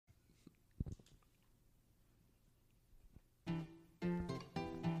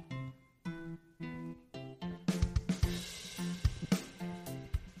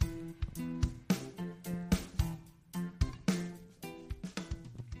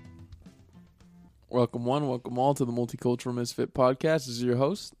Welcome one, welcome all to the Multicultural Misfit Podcast. This is your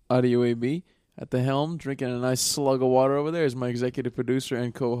host, Audio AB. At the helm, drinking a nice slug of water over there is my executive producer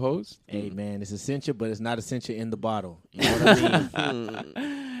and co-host. Hey, man, it's Essentia, but it's not Essentia in the bottle. You know what I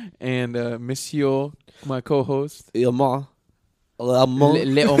mean? And Monsieur, my co-host. Léomar.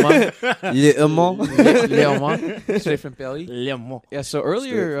 Léomar. Léomar. Straight from Paris. Lemon. Yeah, so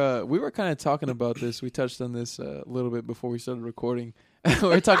earlier we were kind of talking about this. We touched on this a little bit before we started recording. we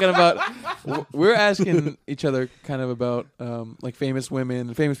were talking about, we're asking each other kind of about like famous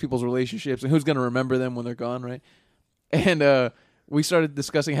women, famous people's relationships, and who's going to remember them when they're gone, right? And we started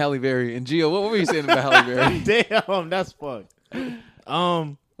discussing Halle Berry. And Gio, what were you saying about Halle Berry? Damn, that's fucked.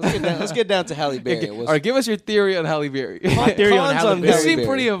 Let's get down to Halle Berry. All right, give us your theory on Halle Berry. My theory on Cons Halle on You Berry. Halle seem Berry.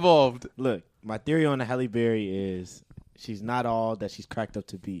 pretty involved. Look, my theory on Halle Berry is she's not all that she's cracked up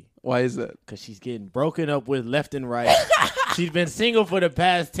to be. Why is that? Because she's getting broken up with left and right. She's been single for the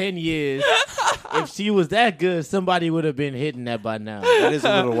past 10 years. If she was that good, somebody would have been hitting that by now. That is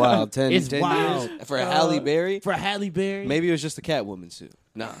a little wild. 10 It's 10 wild. years for Halle Berry. For Halle Berry? Maybe it was just the Catwoman suit.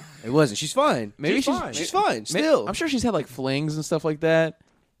 Nah, it wasn't. She's fine. Maybe She's she's fine. She's fine. Still, I'm sure she's had like flings and stuff like that,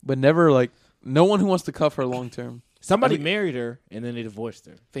 but never like no one who wants to cuff her long term. Somebody married her, and then they divorced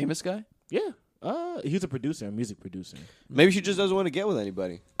her. Famous guy? Yeah. He was a producer, a music producer. maybe she just doesn't want to get with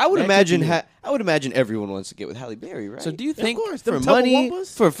anybody. I would That imagine. could be it. I would imagine everyone wants to get with Halle Berry, right? So do you think? Of course, for them money,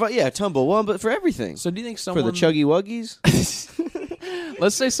 Tumblewumpers? for fun, yeah, Tumblewumpers, for everything. So do you think For someone the Chuggy Wuggies.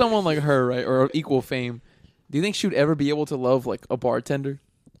 Let's say someone like her, right, or of equal fame. Do you think she would ever be able to love like a bartender?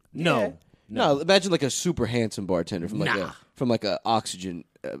 No. No, imagine like a super handsome bartender from like Nah. a Oxygen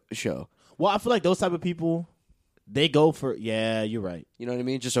show. Well, I feel like those type of people, they go for, yeah, you're right. You know what I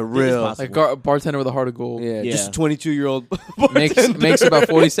mean? Just a it's real, possible. Like a bartender with a heart of gold. yeah, Yeah. just a 22-year-old makes about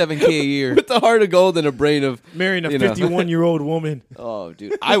 $47K a year. with the heart of gold and a brain of. Marrying a You know. 51-year-old woman. Oh,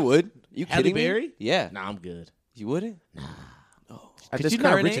 dude, I would. You Halle kidding me? Berry? Yeah, Nah, I'm good. you wouldn't. At 'Cause this she's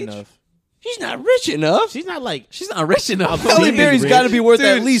not current rich age? enough. She's not rich enough. She's not like, She's not rich enough. Halle She's Berry's rich. got to be worth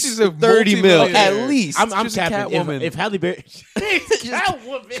Dude, at least she's a 30 mil, multi-millionaire. at least. I'm She's a capping. Catwoman. If Halle Berry,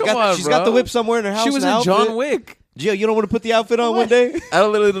 Catwoman. Come on, She's got bro. the whip somewhere in her house. She was an in John outfit. Wick. Gio, you don't want to put the outfit on one day? I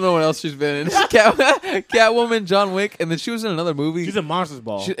literally don't know what else she's been in. Catwoman, John Wick, and then she was in another movie. She's a Monsters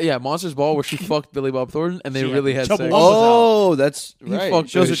Ball. Monsters Ball, where she fucked Billy Bob Thornton, and they She had really the had Chubba sex. Wubba. Oh, that's He right. fucked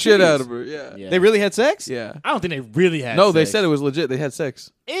Shows the her shit titties. out of her. Yeah. Yeah. They really had sex? Yeah. I don't think they really had No, they sex. said it was legit. They had sex.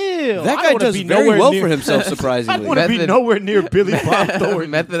 Ew. That I guy don't wanna does be very nowhere well near- for himself, I surprisingly. want to be Method- nowhere near Billy Bob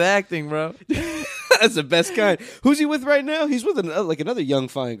Thornton. Method acting, bro. That's the best kind. Who's he with right now? He's with another young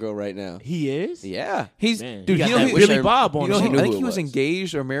fine girl right now. He is? Yeah. He's Man, dude. he got You know, that he, Billy Bob on you know, him. he- knew I think who he it was was.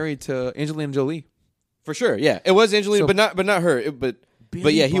 engaged or married to Angelina Jolie. For sure. Yeah. It was Angelina, So- but not her. But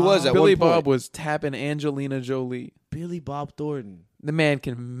Billy yeah, he was Bob. at Billy one point. Bob was tapping Angelina Jolie. Billy Bob Thornton. The man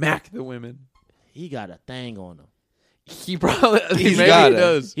can mac the women. He got a thing on him. He probably He's maybe got he it.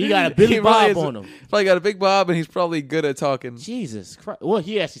 does. He got a Billy He really Bob is- on him. Probably got a big bob, and he's probably good at talking. Jesus Christ. Well,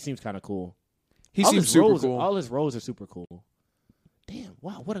 he actually seems kind of cool. He All seems his super roles, cool. All his roles are super cool. Damn,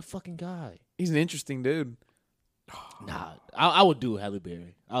 wow, what a fucking guy. He's an interesting dude. Nah, I would do Halle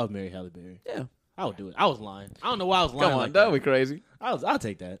Berry. I would marry Halle Berry. Yeah. I would do it. I was lying. I don't know why I was lying. Come on, like that'd that. be crazy. I'll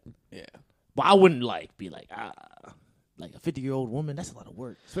take that. Yeah. But I wouldn't be like a 50-year-old woman. That's a lot of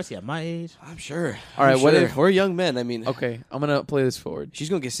work, especially at my age. I'm sure. All right, I'm what sure. if- We're young men. I mean, Okay, I'm gonna play this forward. she's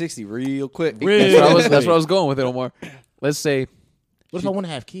going to get 60 real quick. Real That's what I was going with it, Omar. Let's say What if I want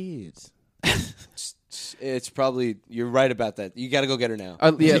to have kids? It's probably, you're right about that. You got to go get her now.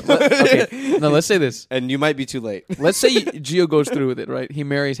 okay. No, let's say this. And you might be too late. Let's say Gio goes through with it, right? He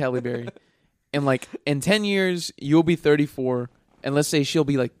marries Halle Berry, and like in 10 years you'll be 34, and let's say she'll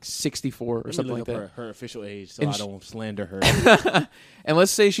be like 64 or Let me something look like up that. her official age so And I sh- don't slander her. And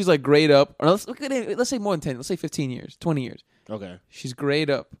let's say she's like grayed up, or let's say more than 10. Let's say 15 years, 20 years. Okay. She's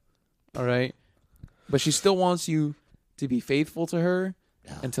grayed up, all right, but she still wants you to be faithful to her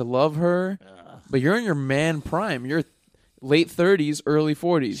and to love her. But you're in your man prime. You're late 30s, early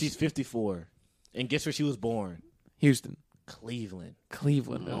 40s. She's 54. And guess where she was born? Houston, Cleveland.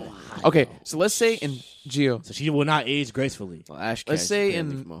 Cleveland. Okay, so let's say in Gio, So she will not age gracefully. Well, Ash let's Ketchum's say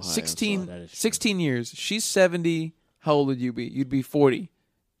apparently in from Ohio, 16, so that is true. 16 years, she's 70. How old would you be? You'd be 40,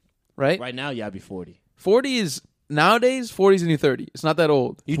 right? Right now, yeah, I'd be 40. 40 is nowadays. 40 is a new 30. It's not that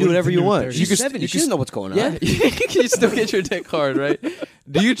old. You do whatever you want. 30. She's You could- 70. you She could- doesn't know what's going on. Yeah, you can still get your dick hard, right?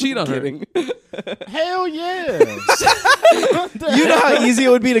 Do you cheat on her? Kidding. Hell yeah. You know how easy it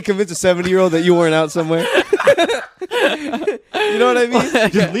would be to convince a 70-year-old that you weren't out somewhere? You know what I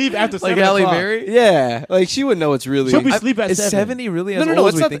mean? Just leave after Like 7 Halle o'clock. Berry? Yeah, like she wouldn't know what's really. She'll be asleep at Is 7. 70 really as no, old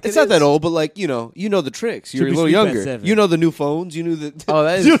as it's we not. think It's it not that is? old, but like you know the tricks. You're a She'll be little asleep at younger. 7. You know the new phones. You knew the. Oh,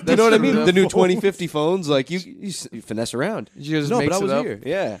 that is. You You know what I mean? The The new phones. 2050 phones. Like you finesse around. She just No, makes but I was it up. here.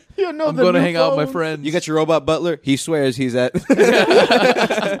 Yeah, You know I'm the going to new hang out with my phones? friends. you got your robot butler. He swears he's at.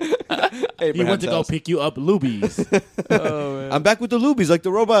 He went to go pick you up Lubies. Oh, man. I'm back with the Lubies, like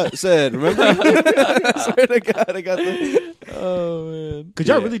the robot said. Remember? I swear to God, I got the. Oh, man. Could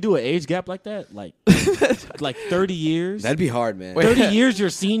y'all Yeah. really do an age gap like that? Like 30 years? That'd be hard, man. Wait. 30 years your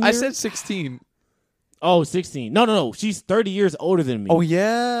senior? I said 16. Oh, 16. No. She's 30 years older than me. Oh,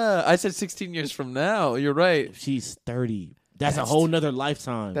 yeah. I said 16 years from now. You're right. She's 30. That's a whole nother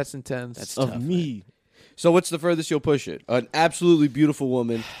lifetime That's intense. That's of tough, me. So what's the furthest you'll push it? An absolutely beautiful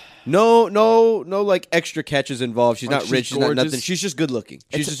woman. No, like extra catches involved. She's Like, not she's rich. She's not gorgeous? nothing. She's just good looking.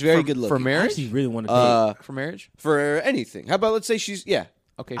 She's It's just very for- good looking. For I marriage? actually really want to date. For marriage? For anything. How about let's say she's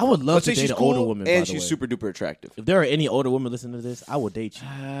Okay. I would love let's to say date she's an cool older woman, by and the she's way. super duper attractive. If there are any older women listening to this, I will date you.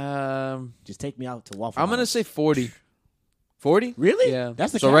 I'm Just take me out to Waffle going to House. say 40. 40? Really? Yeah.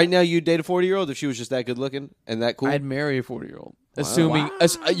 That's the So cap? right now you'd date a 40-year-old if she was just that good looking and that cool. I'd marry a 40-year-old. Assuming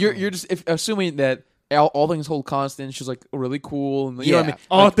Wow. you're just assuming that all things hold constant. She's like really cool, and you know what I Yeah. mean.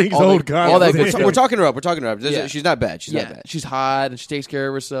 All Like, things all hold that, constant. all that Yeah. good stuff. We're talking her up. We're talking her up. Yeah. She's not bad. She's not bad. She's hot and she takes care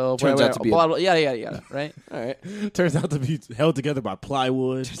of herself. Turns whatever, out to be blah, blah, yada yada. Right, All right. Turns out to be held together by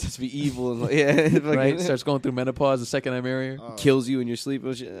plywood. Just to be evil and like, yeah, fucking right. Starts going through menopause the second I marry her. kills you in your sleep.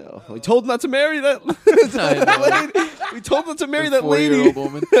 We told not to marry that. I know. We told them to marry The that lady. 40-year-old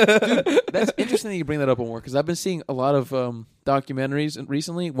woman. Dude, that's interesting that you bring that up more because I've been seeing a lot of documentaries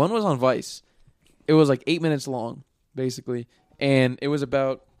recently. One was on Vice. It was like 8 minutes long, basically, and it was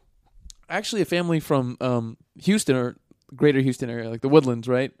about actually a family from Houston or greater Houston area, like the Woodlands,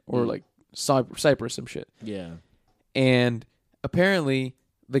 right, or like Cyprus, some shit. Yeah. And apparently,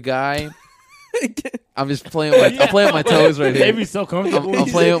 the guy. I'm just playing with my, I'm playing with my toes right here. They be so comfortable. I'm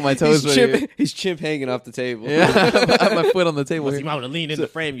playing with my toes right here. His chimp hanging off the table. Yeah, I have my foot on the table Once here. you might want to lean in the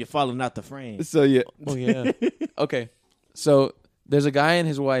frame, you're falling out the frame. So yeah. Oh yeah. Okay. So there's a guy and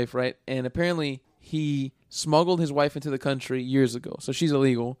his wife, right? And apparently he smuggled his wife into the country years ago. So she's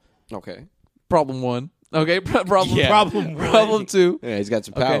illegal. Okay. Problem one. Okay. Problem. Yeah. Problem Problem two. Yeah, he's got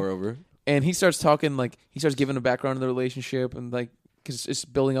some Okay. power over her. And he starts talking like he starts giving a background of the relationship and like because it's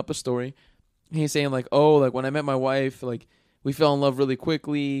building up a story. And he's saying like, oh, like when I met my wife, like we fell in love really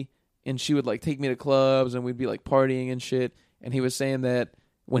quickly, and she would like take me to clubs and we'd be like partying and shit. And he was saying that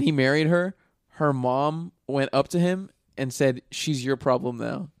when he married her, her mom went up to him and said, "She's your problem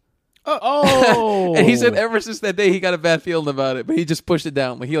now." Oh. And he said ever since that day he got a bad feeling about it, but he just pushed it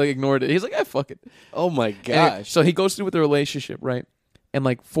down. Like he like ignored it. He's like, fuck it. Oh my Anyway, gosh. so he goes through with the relationship, right? And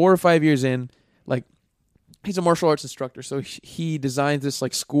like 4 or 5 years in, like he's a martial arts instructor, so he designs this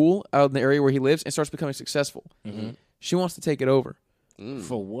like school out in the area where he lives and starts becoming successful. She wants to take it over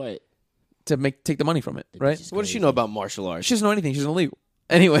For what? to take the money from it, right? What does she know about martial arts? She doesn't know anything. She's illegal.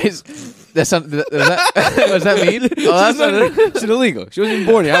 Anyways, that's not. What does that mean? Oh, that's not it. She's illegal. She wasn't even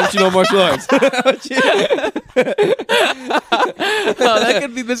born here. How would she know martial arts? No, that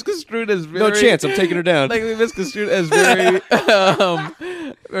could be misconstrued as very. No chance. I'm taking her down. That could be misconstrued as very,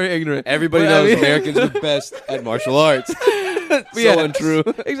 very ignorant. Everybody But, I knows mean- Americans are the best at martial arts. So Yeah. untrue.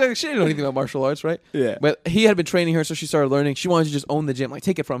 Exactly. She didn't know anything about martial arts, right? Yeah. But he had been training her, so she started learning. She wanted to just own the gym, like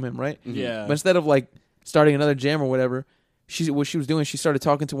take it from him, right? Yeah. But instead of like starting another gym or whatever, what she was doing, she started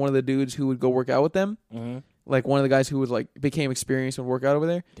talking to one of the dudes who would go work out with them. Like one of the guys who was like became experienced and work out over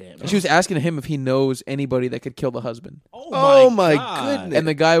there. Damn. And she was asking him if he knows anybody that could kill the husband. Oh my God. goodness. And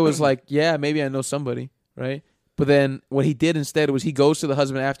the guy was like, "Yeah, maybe I know somebody," right? But then what he did instead was he goes to the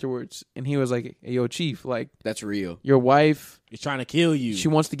husband afterwards, and he was like, "Hey, yo, chief, like That's real. your wife, He's trying to kill you. she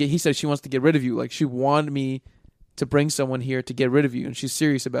wants to get." He said she wants to get rid of you. Like she wanted me to bring someone here to get rid of you, and she's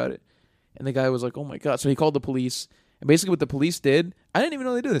serious about it. And the guy was like, "Oh my god!" So he called the police, and basically what the police did, I didn't even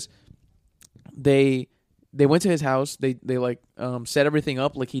know they do this. They went to his house. They like set everything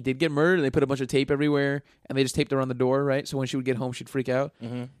up like he did get murdered. And they put a bunch of tape everywhere, and they just taped around the door, right? So when she would get home, she'd freak out.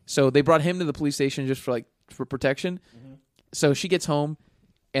 So they brought him to the police station just for protection. So she gets home,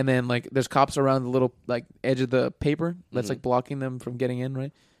 and then like there's cops around the little like edge of the paper that's like blocking them from getting in,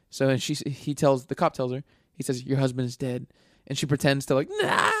 right? So and the cop tells her, he says, "Your husband's dead," and she pretends to like,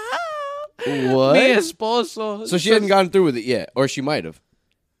 "Nah, What? mi esposo." So she hadn't gone through with it yet, or she might have.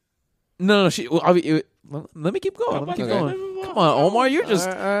 No. Let me keep going. Let me keep Okay. going. Come on, Omar. You're just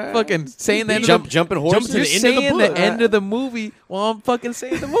fucking saying the end of the Jumping horses. to the You're end of the saying book. the end of the movie while I'm fucking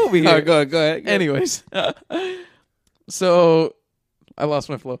saying the movie here. All right, go ahead. Anyways, so I lost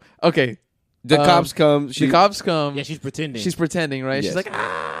my flow. Okay, The cops come. the cops come. Yeah, she's pretending. She's pretending, right? Yes. She's like,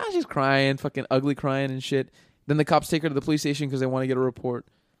 she's crying, fucking ugly crying and shit. Then the cops take her to the police station because they want to get a report.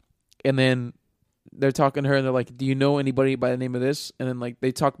 And then they're talking to her and they're like, do you know anybody by the name of this? And then like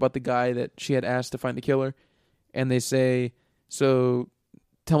they talk about the guy that she had asked to find the killer. And they say, so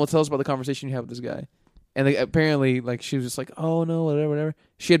tell us about the conversation you had with this guy. And apparently like she was just like, oh no, whatever.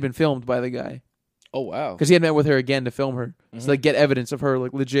 She had been filmed by the guy. Oh wow. Because he had met with her again to film her. So like get evidence of her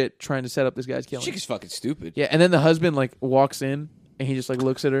like legit trying to set up this guy's killing. Chick is fucking stupid. Yeah, and then the husband like walks in and he just like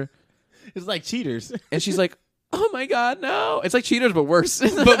looks at her It's like cheaters. and she's like, "Oh my god, no!" It's like Cheaters but worse.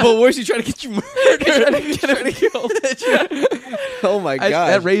 but worse, he trying to get you murdered. trying to killed. Oh my god.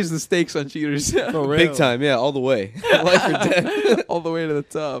 That raised the stakes on Cheaters For real. Big time, yeah, all the way. Life or death. all the way to the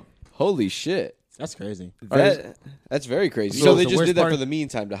top. Holy shit. That's crazy. That's very crazy. So So they the just worst did that part- for the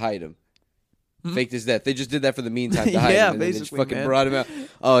meantime to hide him. Faked his death. They just did that for the meantime to hide Yeah, him. And then they just basically, fucking man. brought him out.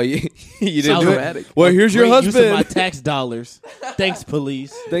 Oh, you didn't Sounds do it? dramatic. Well, here's your Great use of my husband. tax dollars. Thanks,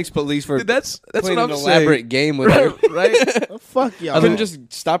 police. Thanks, police, for Dude, that's playing what I'm an elaborate saying. game with her. Right? Oh, fuck y'all. I couldn't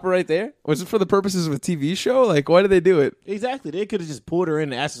just stop her right there. Was it for the purposes of a TV show? Like, why did they do it? Exactly. They could have just pulled her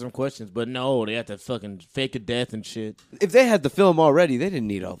in and asked her some questions, but no, they had to fucking fake a death and shit. If they had the film already, they didn't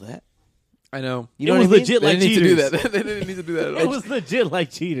need all that. I know. You know it what was I mean? legit They like didn't need to do cheaters. that. They didn't need to do that at It all. was legit like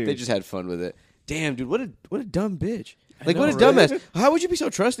cheaters. They just had fun with it. Damn, dude, what a dumb bitch. Like, know, what a right? dumbass. How would you be so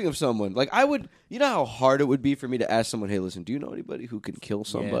trusting of someone? Like, I would, you know how hard it would be for me to ask someone, hey, listen, do you know anybody who can kill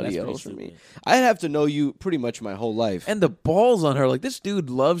somebody that's else for pretty me? stupid. I'd have to know you pretty much my whole life. And the balls on her, like this dude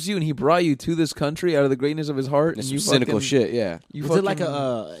loves you, and he brought you to this country out of the greatness of his heart. It's And some you cynical fucking- shit, yeah. You Was it like fucking-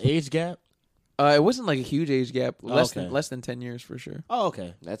 a age gap? It wasn't like a huge age gap. Less okay. than 10 years for sure. Oh,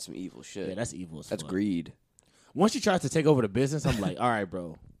 okay. That's some evil shit. Yeah, that's evil as That's fuck. greed. Once you try to take over the business, I'm like, all right,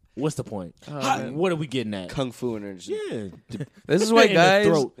 bro. What's the point? man. What are we getting at? Kung fu and her just, Yeah. This is why In the guys.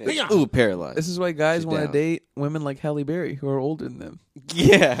 throat. yeah. Ooh, paralyzed. This is why guys Sit want to down. date women like Halle Berry who are older than them.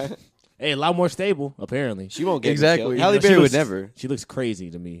 Yeah. Hey, a lot more stable, apparently. She won't get Exactly. me killed. Halle You know, she Berry would looks- never. She looks crazy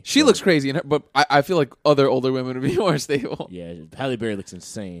to me. She looks crazy, in her, but I feel like other older women would be more stable. Yeah, Halle Berry looks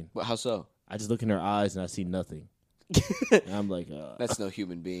insane. But how so? I just look in her eyes and I see nothing. And I'm like, That's no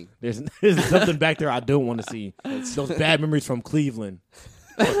human being. there's something back there I don't want to see. It's those bad memories from Cleveland.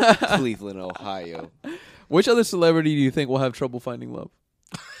 Cleveland, Ohio. Which other celebrity do you think will have trouble finding love?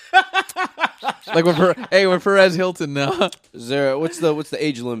 Like when Perez Hilton now. Is there, what's the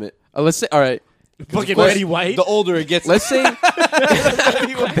age limit? Let's say, all right. Fucking course, Betty White. The older it gets, Let's say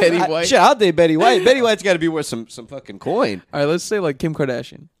Betty White. Shit, I'll date Betty White. Betty White's got to be worth some fucking coin. All right, let's say like Kim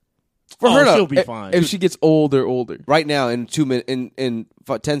Kardashian. For her to- she'll be fine. If she gets older. Right now, in 2 minutes, in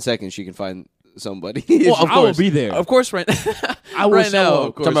 10 seconds, she can find somebody. Well, Of I will course. be there. Of course, right. I will right show now. up.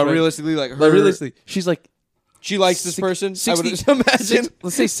 Of course, Talking about right. realistically, like her. Like, realistically, she's like she likes this person. I would 60 imagine.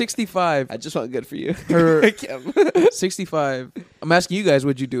 Let's say 65. I just want good for you. Her Kim. 65. I'm asking you guys,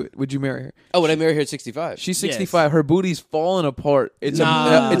 would you do it? Would you marry her? Oh, would I marry her at 65? She's Yes. 65. Her booty's falling apart. It's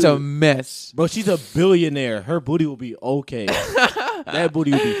Nah. it's a mess. Bro, she's a billionaire. Her booty will be okay. That booty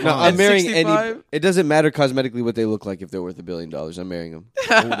will be fine. No, I'm At marrying 65? any. It doesn't matter cosmetically what they look like if they're worth $1 billion. I'm marrying them.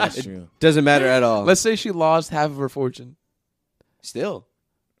 Oh, that's true. Doesn't matter at all. Let's say she lost half of her fortune. Still,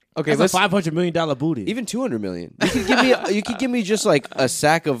 Okay, That's let's a $500 million booty. even 200 million. You could give me. You could give me just like a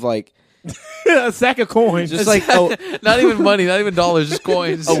sack of like a sack of coins. just like not even money, not even dollars, just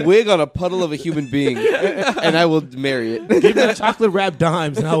coins. a wig on a puddle of a human being, and I will marry it. Give me chocolate wrapped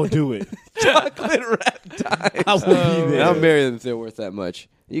dimes and I will do it. Chocolate wrapped dimes. I will be And there. I'll marry them if they're worth that much.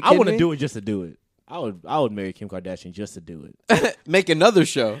 You I want to kidding me? do it just to do it. I would marry Kim Kardashian just to do it. Make another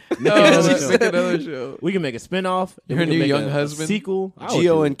show. No, another let's show. make another show. We can make a spinoff. Her We can new make young a husband? sequel. I would Gio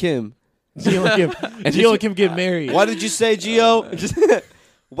do and it. Kim. Gio and Kim. Gio and Kim get married. Why did you say Gio? Just-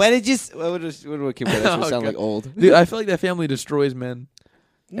 Why did you? What would Kim Kardashian Oh, sound God. like old? Dude, I feel like that family destroys men.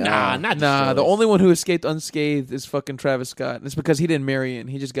 Nah, not Nah, the destroys. only one who escaped unscathed is fucking Travis Scott. And it's because he didn't marry in.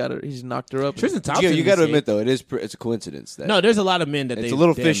 He just got her. He just knocked her up. Tristan Thompson. Gio, you got to escaped. admit though, it's a coincidence that No, there's a lot of men that it's they a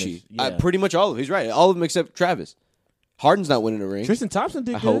little damaged. fishy. Yeah. Pretty much all of them. He's right. All of them except Travis. Harden's not winning a ring. Tristan Thompson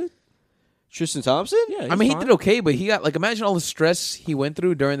did I good. hope. Tristan Thompson? Yeah, I mean, he did okay, but he got like imagine all the stress he went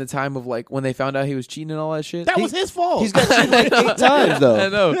through during the time of like when they found out he was cheating and all that shit. That was his fault. He's got cheated like 8 times though. I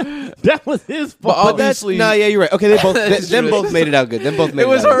know. That was his But fault. obviously, Nah, yeah, you're right. Okay, they both That's them true. both made it out good. Them both made it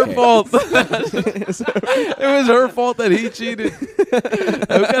was out her okay. fault. It was her fault that he cheated.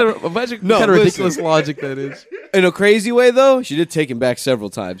 Imagine No, what kind of listen. ridiculous logic that is. In a crazy way though, she did take him back several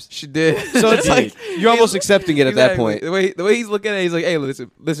times. She did. So it's like you're almost accepting it at that Exactly. point. The way he's looking at it, he's like, "Hey, listen,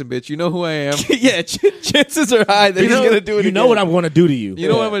 bitch. You know who I am. Yeah, chances are high that You he's know- gonna do it. You know again. what I'm going to do to you. You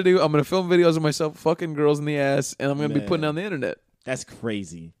know what I'm gonna do? I'm gonna film videos of myself fucking girls in the ass, and I'm gonna be Man. putting it on the internet. That's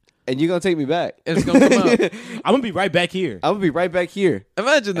crazy. And you're gonna take me back. And it's gonna come out. I'm gonna be right back here. I'm gonna be right back here.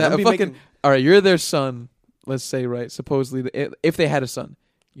 Imagine And that. I'm A be fucking. making- All right, you're their son. Let's say, right? Supposedly, if they had a son,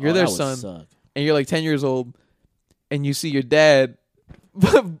 you're Oh, their that would son, suck. and you're like 10 years old, and you see your dad.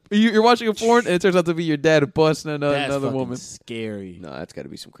 You're watching a porn, and it turns out to be your dad busting That's another fucking woman. scary. No, that's got to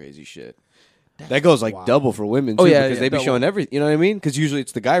be some crazy shit. That goes like wild. double for women too, Oh, yeah, because yeah, they be double. showing everything. You know what I mean? Because usually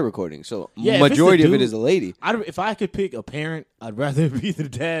it's the guy recording, so Yeah, if it's the majority of it dude- is the lady. If I could pick a parent, I'd rather be the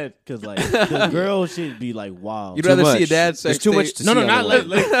dad because like the girl should be like wild. You'd Too rather see much. a dad sex There's too tape. much to No, see. no, on not the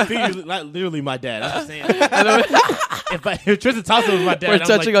like, web. figuratively, not literally my dad. I'm just saying. if Tristan Thompson was my dad, We're I'm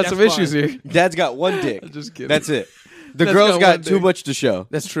touching like, on some that's issues fine. here. Dad's got one dick. I'm just kidding. That's it. The Dad's girl's got got one too dick. much to show.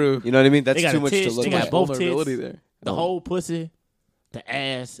 That's true. You know what I mean? That's They got too a much to tits, look they Too got much at. both vulnerability tits. there. The whole pussy, the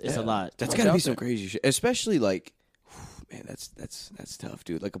ass. It's a lot. That's Much got to out be some there. crazy shit. Especially like, man, that's tough,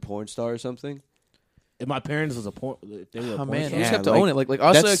 dude. Like a porn star or something. If my parents was a porn, if they were a Oh porn man, star, you just Yeah, have to like, own it. Like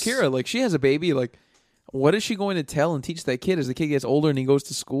Asa that's- Akira, like she has a baby. Like, what is she going to tell and teach that kid as the kid gets older and he goes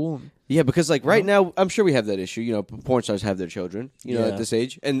to school? And, Yeah, because like right now, I'm sure we have that issue. You know, porn stars have their children. You know, Yeah. at this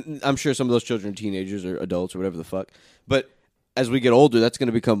age, and I'm sure some of those children are teenagers or adults or whatever the fuck. But as we get older, that's going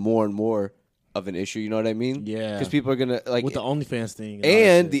to become more and more of an issue. You know what I mean? Yeah. Because people are gonna like, with the OnlyFans thing, all that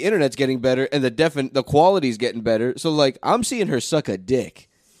and shit. the internet's getting better, and the quality's getting better. So like, I'm seeing her suck a dick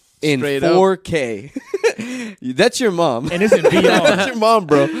in Straight up. 4K. That's your mom. and it's in VR. That's your mom,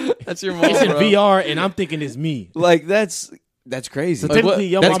 bro. that's your mom. It's in bro. VR, and I'm thinking it's me. Like that's crazy. So Like, what- technically,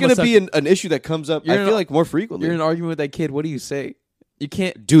 your That's mama gonna be sucked- an issue that comes up. You're I in feel a- like more frequently. You're in an argument with that kid. What do you say? You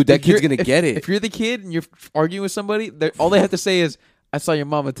can't, Dude, that if you're- kid's gonna get it. If you're the kid and you're arguing with somebody, all they have to say is, "I saw your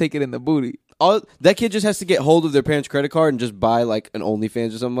mama take it in the booty." All that kid just has to get hold of their parents' credit card and just buy like an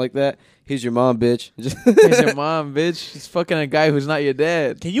OnlyFans or something like that. Here's your mom, bitch. Just- Here's your mom, bitch. She's fucking a guy who's not your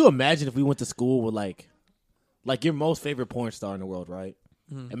dad. Can you imagine if we went to school with like your most favorite porn star in the world, right?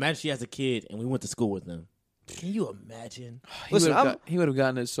 Mm-hmm. Imagine she has a kid and we went to school with them. Can you imagine? Listen, He would have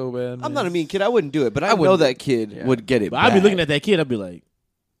gotten it so bad. I'm man. not a mean kid. I wouldn't do it, but I, I know wouldn't. that kid Yeah. would get it. But I'd be bad. looking at that kid. I'd be like,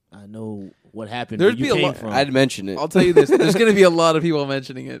 I know what happened. There'd Where be you a came lot- from. I'd mention it. I'll tell you this: there's gonna be a lot of people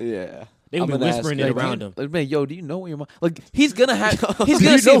mentioning it. Yeah, They would I'm be gonna whispering ask it him. around him. Like, man, yo, do you know where your mom? Like, he's gonna have. He's Do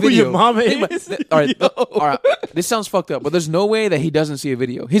gonna you see know a who video. your mama Think about- is? all right, Yo. all right. This sounds fucked up, but there's no way that he doesn't see a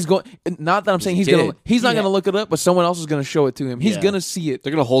video. He's going. Not that I'm saying he's He gonna. did. He's not Yeah. gonna look it up, but someone else is gonna show it to him. He's Yeah. gonna see it.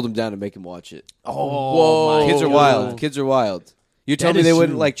 they're gonna hold him down and make him watch it. Oh, my Kids are God. wild. Kids are wild. You tell That me is they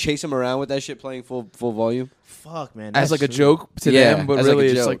wouldn't true. like chase him around with that shit playing full volume? Fuck, man. As that's like a true. joke to Yeah, them, but as like a really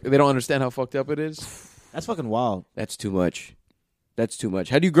it's joke. like they don't understand how fucked up it is. That's fucking wild. That's too much. That's too much.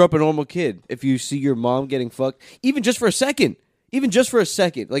 How do you grow up a normal kid if you see your mom getting fucked, even just for a second? Even just for a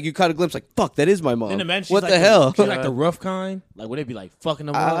second, like you caught a glimpse, like fuck, that is my mom. Then imagine she's what like the hell? She's like the rough kind. Like would they be like fucking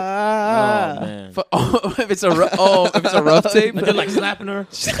them up? Ah. Oh man. If it's a if it's a rough tape, Like they're like slapping her.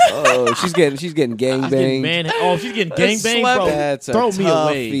 Oh, she's getting She's getting gangbanged. she's getting gang banged, slap- bro. That's a Throw me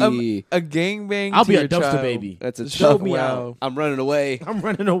away. toughie. a gangbang. I'll to be a your dumpster child. baby. That's a Show tough. me Wow. out. I'm running away. I'm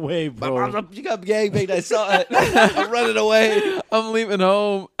running away, My bro. mom's you got gangbanged. I saw it. I'm running away. I'm leaving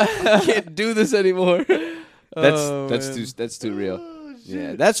home. I can't do this anymore. That's Oh, man. that's too real.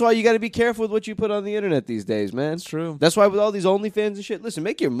 Yeah, that's why you got to be careful with what you put on the internet these days, man. That's true. That's why with all these OnlyFans and shit, listen,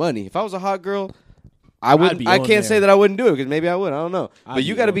 make your money. If I was a hot girl, I wouldn't. be I on can't there. say that I wouldn't do it because maybe I would. I don't know. I'd But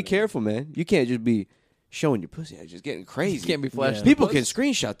you be got to on be there. careful, man. You can't just be showing your pussy. It's just getting crazy. Can't be flashing. Yeah. People the can puss.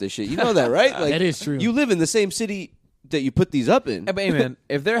 screenshot this shit. You know that, right? Like That is true. You live in the same city that you put these up in. Hey, but hey, man,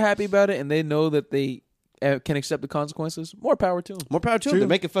 if they're happy about it and they know that they can accept the consequences, more power to them. More power to them. True. They're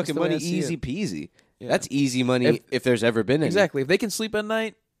making fucking That's the way money I see easy it. peasy. Yeah. That's easy money if there's ever been any. Exactly. If they can sleep at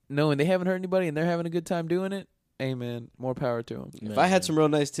night knowing they haven't hurt anybody and they're having a good time doing it, hey, man, more power to them. If I had some real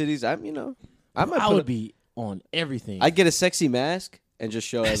nice titties, I might I put would be on everything. I'd get a sexy mask and just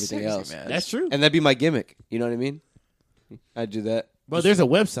show everything Sexy else. mask. That's true. And that'd be my gimmick. You know what I mean? I'd do that. Bro, there's a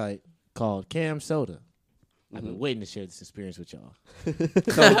website called Cam Soda. I've Mm-hmm. been waiting to share this experience with y'all.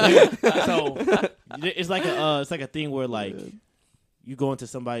 so it's like a thing where like you go into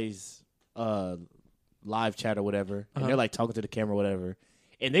somebody's live chat or whatever, and they're like talking to the camera or whatever,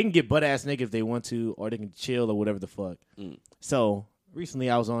 And they can get butt ass naked if they want to, or they can chill or whatever the fuck. So recently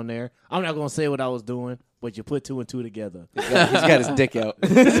I was on there. I'm not gonna say what I was doing, but you put 2 and 2 together. He's got his dick out.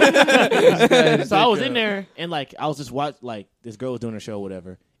 So I was in there and like I was just like this girl was doing her show or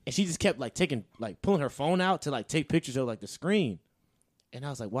whatever, and she just kept like pulling her phone out to like take pictures of like the screen. And I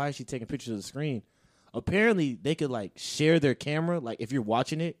was like, why is she taking pictures of the screen? Apparently they could like share their camera. Like if you're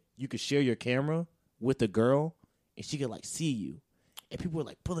watching it, you could share your camera with the girl and she could like see you. And people were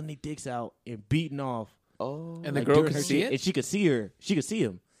like pulling their dicks out and beating off. Oh, And the like, girl during could her see shit. it? And she could see her. She could see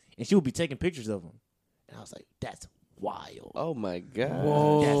him. And she would be taking pictures of him. And I was like, that's wild. oh my god.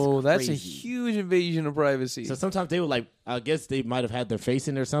 Whoa, that's a crazy. huge invasion of privacy. So sometimes they would like, I guess they might have had their face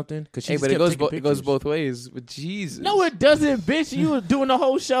in there or something. Cause she Hey, just but it kept goes taking it goes pictures. both ways. But Jesus, No, it doesn't, bitch. You were doing the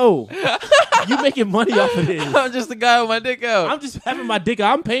whole show. You making money off of this. I'm just the guy with my dick out. I'm just having my dick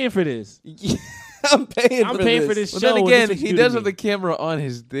out. I'm paying for this. I'm paying for this But show. then and again, this is he due does to have me. the camera on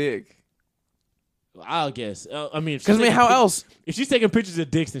his dick. I guess. I mean, Because I mean, how else? If she's taking pictures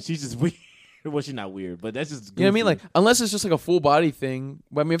of dicks, then she's just weird. Well, she's not weird, but that's just. You know what I mean? goofy. Like, unless it's just like a full body thing.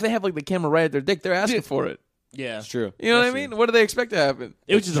 But I mean, if they have like the camera right at their dick, they're asking for it. yeah, It's true. You know what I That's mean? true. What do they expect to happen?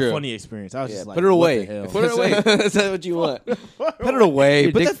 it was just True. a funny experience. I was Yeah, just like, put it away. What the hell? Put it away. Is that what you want? Put it away.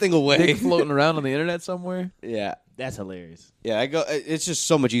 Your Put dick- that thing away. Dick floating around on the internet somewhere. Yeah. That's hilarious. Yeah, I go. It's just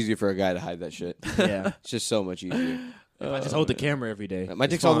so much easier for a guy to hide that shit. Yeah, It's just so much easier. I just hold the camera every day. My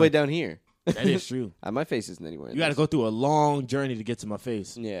It's dick's all the way fine. down here. That is true. My face isn't anywhere. You got to go through a long journey to get to my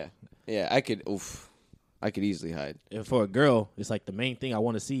face. Yeah, yeah. I could easily hide. And for a girl, it's like the main thing I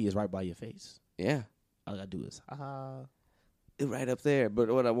want to see is right by your face. Yeah, All I gotta do is, right up there. But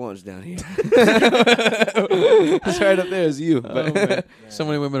what I want is down here. It's right up there is you. Oh, But man. So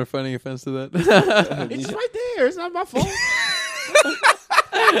many women are finding offense to that. it's right there. It's not my fault.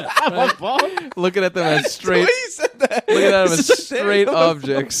 Not my fault. Looking at them as straight, you said that. looking at them as It's so straight terrible.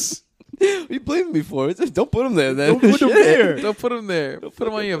 objects. What are you blaming me for? Don't put them there. Then Don't put them there. Don't put them there. Put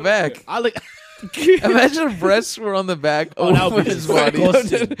them on your back. I like. Imagine if breasts were on the back Oh, that over would be his so body.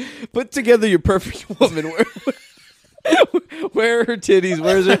 disgusting. Put together your perfect woman. Where are her titties?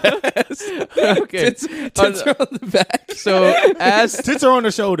 Where's her ass? Okay. Tits are on the back. So ass. Tits are on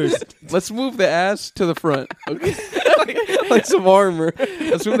the shoulders. Let's move the ass to the front. Okay. like some armor.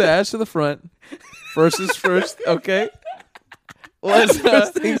 Let's move the ass to the front. First is first. Okay. Let's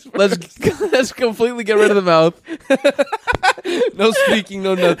completely get rid of the mouth. No speaking,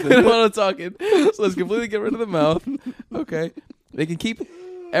 no nothing. While I'm talking. So let's completely get rid of the mouth. Okay. They can keep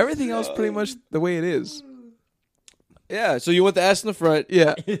everything else pretty much the way it is. Yeah, so you want the ass in the front.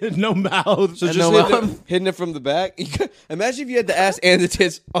 Yeah. No mouth. So And just no hitting, mouth. hitting it from the back. Imagine if you had the ass and the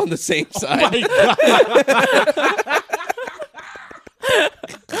tits on the same side. My God.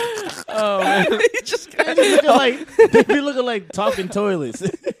 Oh man. You just got They be looking like talking toilets.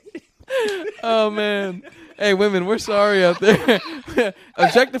 Oh man. Hey women, we're sorry out there.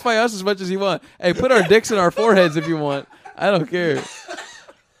 Objectify us as much as you want. Hey, put our dicks in our foreheads if you want. I don't care.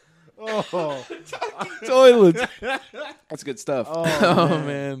 Oh, toilets. That's good stuff. Oh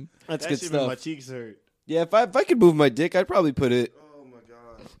man. That's that good shit made my stuff. cheeks hurt. Yeah, if I could move my dick, I'd probably put it. Oh my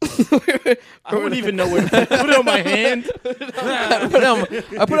God. I wouldn't even know where to put it on my hand. I put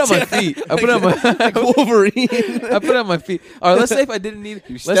it on my feet. I put it on my like Wolverine. I put it on my feet. All right, let's say if I didn't need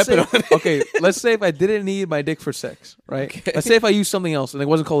let's step say, it on it. Okay, let's say if I didn't need my dick for sex, right? Okay. Let's say if I used something else and it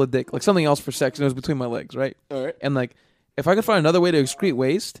wasn't called a dick, like something else for sex and it was between my legs, right? All right. And like if I could find another way to excrete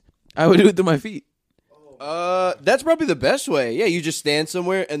waste, I would do it through my feet. That's probably the best way. Yeah, you just stand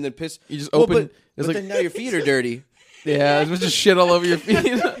somewhere and then piss. You just Well, open but, it's but like then now your feet are dirty. yeah, there's just shit all over your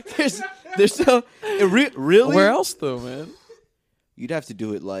feet. There's so really. Where else though, man? You'd have to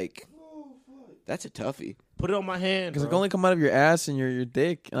do it like. That's a toughie. Put it on my hand. Because it Bro. can only come out of your ass and your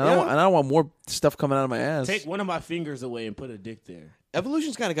dick. And Yeah. I don't want more stuff coming out of my ass. Take one of my fingers away and put a dick there.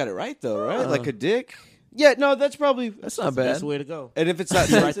 Evolution's kind of got it right though, right? Like a dick. Yeah, no, that's probably. That's not That's bad. the way to go. And if it's not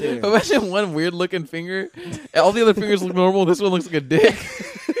Right there. Imagine one weird looking finger. All the other fingers look normal. This one looks like a dick.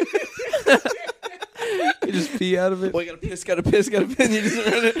 You just pee out of it. Boy, gotta piss. You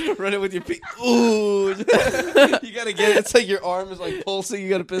just run it with your feet. Ooh, you gotta get it. It's like your arm is like pulsing. You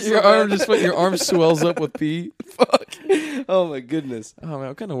gotta piss. Your so arm bad. your arm swells up with pee. Fuck. Oh my goodness. Oh man,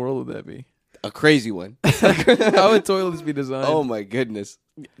 what kind of world would that be? A crazy one. How would toilets be designed? Oh my goodness.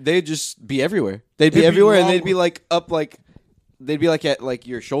 They'd just be everywhere. They'd be They'd be everywhere, and long- they'd be like up like. They'd be like at like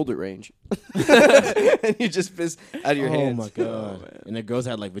your shoulder range, and you just piss out of your hands. Oh my God. And the girls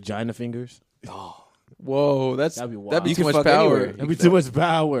had like vagina fingers. Whoa, that'd That'd be be wild. You too can much fuck power. anywhere. That'd be too much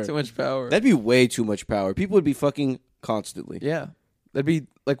power. Too much power. That'd be way too much power. People would be fucking constantly. Yeah, that'd be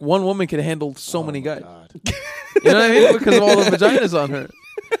like one woman could handle so many Oh, guys. God. You know what I mean? Because of all the vaginas on her.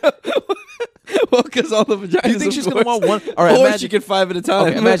 Well, because all the vaginas. Do you think of she's gonna course. want one? All right, or imagine, she get 5 at a time.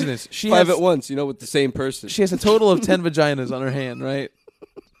 okay, imagine this. She 5 has, at once, with the same person. She has a total of 10 vaginas on her hand, right?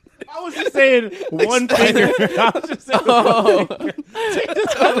 I was just saying one finger. I was just saying Oh. one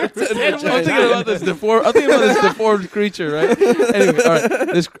finger. I'm thinking about this deformed creature, right? Anyway, all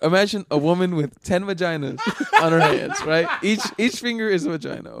right. Imagine a woman with 10 vaginas on her hands, right? Each finger is a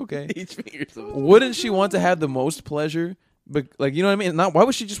vagina, okay? Each finger's a Wouldn't she want to have the most pleasure? But like, you know what I mean? Not why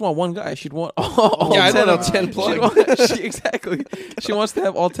would she just want one guy? She'd want all Yeah, I 10 want of all 10 them. plugs. Exactly. She wants to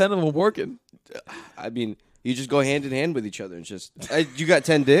have all 10 of them working. I mean, you just go hand in hand with each other and just. You got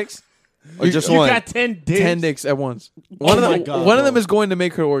 10 dicks, or You- just You one? got 10 dicks. 10 dicks at once. Oh One of my them, God, one of bro. them is going to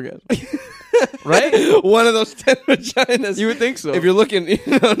make her orgasm. Right? One of those 10 vaginas. You would think so. if you're looking,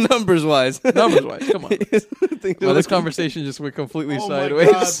 numbers wise. numbers wise, come on. Well, this conversation just went completely Oh my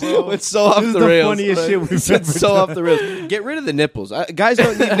sideways. God, bro. It's so off This is the the rails. funniest shit we've ever It's so off the rails. Get rid of the nipples. Guys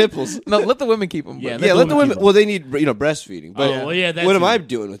don't need nipples. No, let the women keep them. Yeah, Yeah, let the women. keep 'em. Well, they need breastfeeding. But Oh, well, yeah, that what am too. I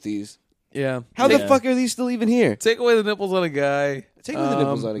doing with these? yeah. How the Yeah. fuck are these still even here? Take away the nipples on a guy. Take away the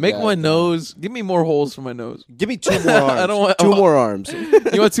nipples on a Make guy. my nose. Give me more holes for my nose. Give me 2 more arms. I don't want- 2 more arms.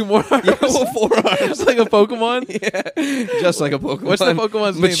 You want 2 more arms? Yeah, well, 4 arms. It's like a Pokemon. Yeah, just like a Pokemon. What's the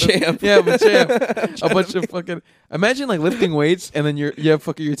Pokemon's name? Machamp. Yeah, Machamp. A bunch of fucking. Imagine like lifting weights, and then you have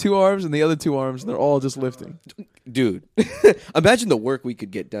fucking your 2 arms and the other 2 arms, and they're all just lifting. Dude, imagine the work we could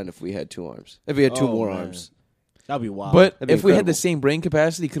get done if we had 2 arms. If we had 2 Oh, more man. arms. That'd be wild. But that'd be if we had incredible. the same brain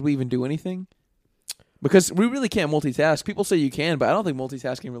capacity, could we even do anything? Because we really can't multitask. People say you can, but I don't think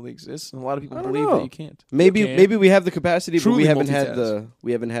multitasking really exists, and a lot of people I don't believe know. that you can't. Maybe Okay. maybe we have the capacity, but Truly we haven't had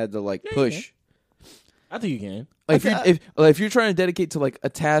multitask. the like Yeah, push. I think you can. Like Okay. if you're trying to dedicate to like a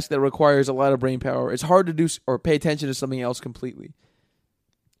task that requires a lot of brain power, it's hard to do or pay attention to something else completely.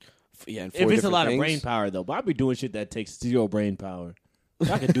 Yeah, and If 4 it's a lot different of brain things. power, though, but I'd be doing shit that takes 0 brain power.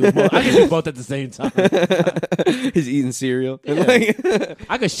 I could do both. I could do both at the same time. He's eating cereal. And Yeah. like,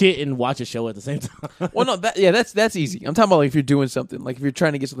 I could shit and watch a show at the same time. Well, no, that's easy. I'm talking about like if you're doing something, like if you're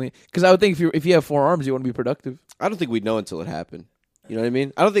trying to get something. Because I would think if you have 4 arms, you want to be productive. I don't think we'd know until it happened. You know what I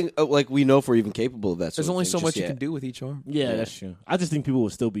mean? I don't think like we know if we're even capable of that. There's sort of only thing so just much you yet. can do with each arm. Yeah, Yeah. that's true. I just think people will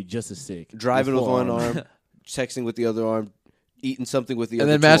still be just as sick. Driving with 4 one arms. arm, texting with the other arm, eating something with the And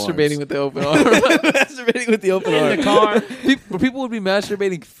other then 2 masturbating arms. with the open arm. masturbating with the open In arm. the car. People would be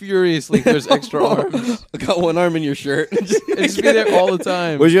masturbating furiously if there's extra arms. I got one arm in your shirt. It'd just be there all the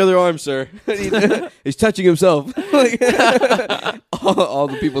time. Where's your other arm, sir? He's touching himself. Like, all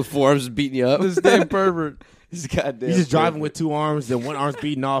the people with 4 arms is beating you up. This damn pervert. He's goddamn. You're just driving perfect. with 2 arms, then one arm's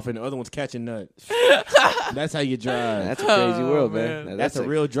beating off, and the other one's catching nut. That's how you drive. That's a crazy Oh, world, man. man. That's a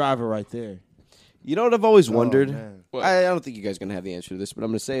real driver right there. You know what I've always Oh, wondered? man. What? I don't think you guys are gonna have the answer to this, but I'm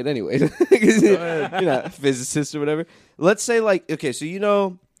gonna say it anyway. 'Cause you're not a physicist or whatever. Let's say like okay, so you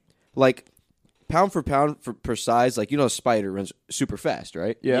know, like pound for pound per size, like you know, a spider runs super fast,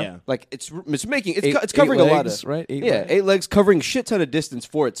 right? Yeah. Like it's making Eight- it's covering eight a lot legs, of right? 8 yeah, legs. 8 legs covering a shit ton of distance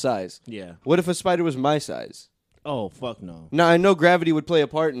for its size. Yeah. What if a spider was my size? Oh, fuck no. Now I know gravity would play a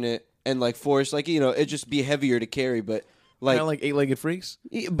part in it, and like force, like you know, it'd just be heavier to carry, but. Kind Like, of like 8-legged freaks.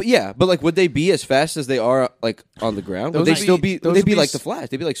 but like, would they be as fast as they are like on the ground? Would Those they would still be- be? those Would they would be be like s- the Flash?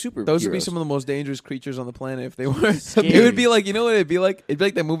 They'd be like super. Those would be some of the most dangerous creatures on the planet if they were. Scary. It would be like, you know what it'd be like? It'd be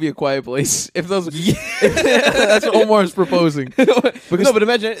like that movie A Quiet Place. If those, that's what Omar's proposing. no, but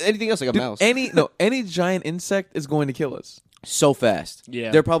imagine anything else like a Dude, mouse. any giant insect is going to kill us. So fast.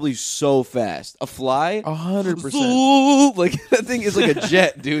 Yeah. They're probably so fast. A fly, 100%. like that thing is like a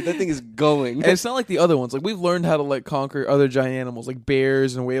jet, dude. That thing is going. And it's not like the other ones. Like we've learned how to like conquer other giant animals, like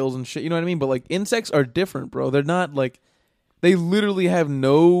bears and whales and shit. You know what I mean? But like insects are different, bro. They're not like they literally have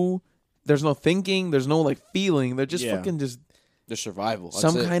no. There's no thinking. There's no like feeling. They're just Yeah. fucking just They're survival. That's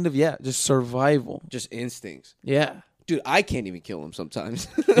some it. kind of just survival. just instincts. Yeah. Dude, I can't even kill them sometimes.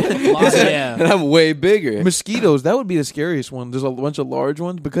 Yeah. And I'm way bigger. Mosquitoes, that would be the scariest one. There's a bunch of large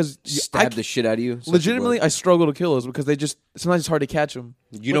ones because Stab the shit out of you. Such a legitimately blood. I struggle to kill those because they just sometimes it's hard to catch them.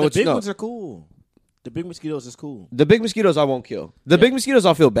 You But know the what's big no. ones are cool. The big mosquitoes is cool. The big mosquitoes I won't kill. The big mosquitoes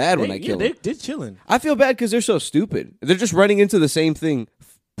I'll feel bad when I kill them. They're chilling. I feel bad because they're so stupid. They're just running into the same thing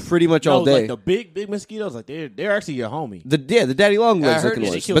pretty much all No, day. like the big mosquitoes, like they're actually your homie. the daddy long legs I heard looking they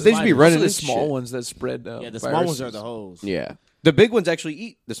ones, kill but they just be spiders. running Those are into the small shit. ones that spread. Yeah, the small ones are the hoes. Yeah, the big ones actually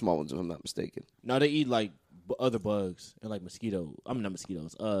eat the small ones if I'm not mistaken. No, they eat like other bugs and like mosquito. I'm not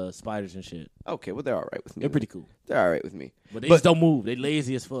mosquitoes. Spiders and shit. Okay, well they're all right with me. They're pretty cool, They're all right with me. but they just don't move. They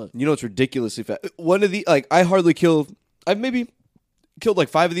lazy as fuck. You know what's ridiculously fast? One of the like I hardly killed. I've maybe killed like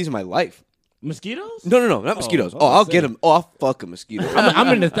 5 of these in my life. Mosquitoes? No, not mosquitoes. I Oh, was I'll gonna get say. them. Oh, I'll fuck a mosquito. I'm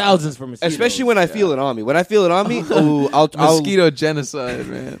in the thousands for mosquitoes. Especially when I feel it on me. When I feel it on me, oh, I'll Mosquito genocide,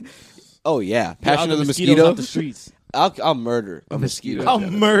 man. Oh yeah, Get all passion the of the mosquitoes mosquito. off the streets. I'll murder a mosquito. I'll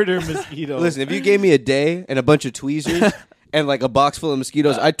murder mosquitoes. Listen, if you gave me a day and a bunch of tweezers and like a box full of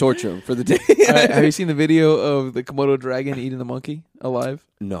mosquitoes, I'd torture them for the day. Have you seen the video of the Komodo dragon eating the monkey alive?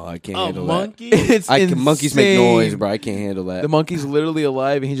 No, I can't a handle monkey? It's Monkeys make insane. noise, bro. I can't handle that. The monkey's literally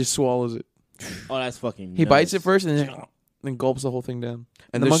alive, and he just swallows it. Oh, that's fucking. He nuts. bites it first, and then gulps the whole thing down.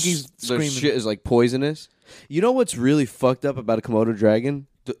 And the monkey's their screaming. shit is like poisonous. You know what's really fucked up about a Komodo dragon?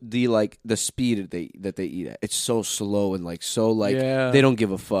 The speed that they eat at. It's so slow and like so like Yeah. they don't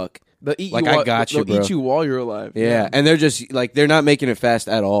give a fuck. They'll eat Like, you I while, got you, they'll bro. eat you while you're alive. Yeah, and they're just like they're not making it fast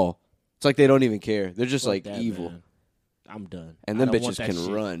at all. It's like they don't even care. They're just Fuck like that, evil. man. I'm done. And I them don't want bitches that can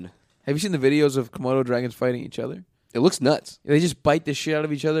shit. run. Have you seen the videos of Komodo dragons fighting each other? It looks nuts. They just bite the shit out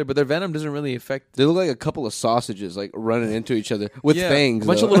of each other, but their venom doesn't really affect. They look like a couple of sausages like running into each other with Yeah, fangs. A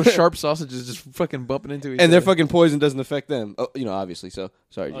bunch though. of little sharp sausages just fucking bumping into each other. And their fucking poison doesn't affect them. Oh, obviously. So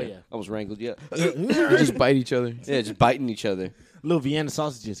sorry, Oh, Jay. yeah. Almost wrangled you. They just bite each other. Yeah, just biting each other. Little Vienna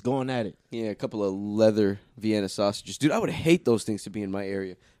sausages going at it. Yeah, a couple of leather Vienna sausages. Dude, I would hate those things to be in my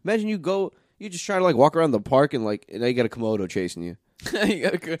area. Imagine you just trying to like walk around the park and like now you got a Komodo chasing you. You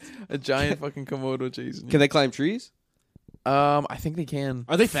got a giant fucking Komodo chasing you. Can they climb trees? I think they can.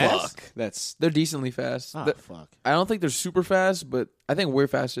 Are they fast? Fuck. That's They're decently fast. Oh, The- fuck. I don't think they're super fast, but I think we're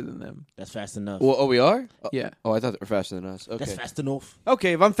faster than them. That's fast enough. well, we are? Yeah, Oh, I thought they were faster than us. Okay. That's fast enough.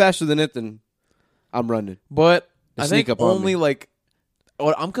 Okay, if I'm faster than it, then I'm running. but They I sneak think up on only me. like.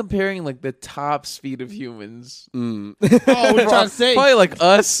 What I'm comparing like the top speed of humans. Mm. Oh, we're trying to say. Probably like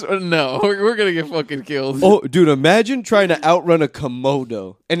us. No, we're gonna get fucking killed. Oh, dude, imagine trying to outrun a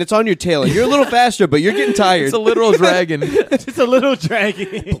Komodo. And it's on your tail. And you're a little faster, but you're getting tired. It's a literal dragon. It's a little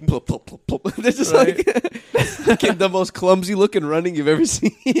dragon. Plop, plop, plop, plop. They're just Right. like getting the most clumsy looking running you've ever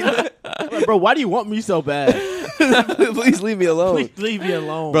seen. Like, bro, why do you want me so bad? Please leave me alone. Please leave me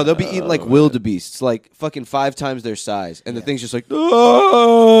alone. Bro, they'll be eating like wildebeests, like fucking 5 times their size. And the thing's just like,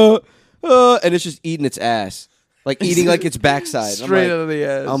 and it's just eating its ass. Like eating like its backside. Straight out of the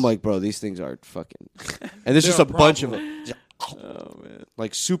ass. I'm like, bro, these things are fucking. And there's just They're a a bunch of problem. them. oh man.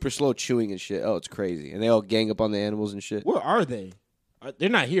 Like super slow chewing and shit. Oh, it's crazy. And they all gang up on the animals and shit. Where are they? They're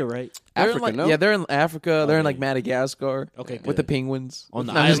not here, right? They're in, Africa, like, no? Yeah, they're in Africa. They're in like Okay. Madagascar. Okay, with the good. penguins. On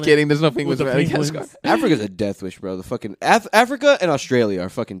the No, I'm just island kidding. There's no penguins in with the Madagascar. penguins. Africa's a death wish, bro. The fucking Africa and Australia are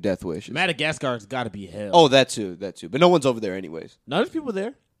fucking death wishes. Madagascar's got to be hell. Oh, that too. But no one's over there anyways. no, there's people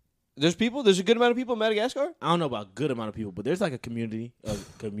there. There's a good amount of people in Madagascar? I don't know about a good amount of people, but there's like a community.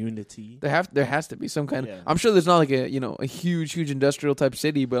 There has to be some kind Yeah. of. I'm sure there's not like a huge industrial type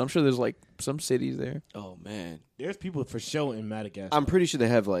city, but I'm sure there's like some cities there. Oh man. There's people for sure in Madagascar. I'm pretty sure they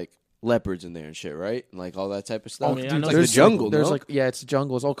have like leopards in there and shit, right? And, like all that type of stuff. Oh, yeah, I know it's like there's the jungle, There's no? like it's a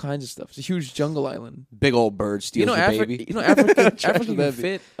jungle. It's all kinds of stuff. It's a huge jungle island. big old bird steals your baby. Africa Trash can baby.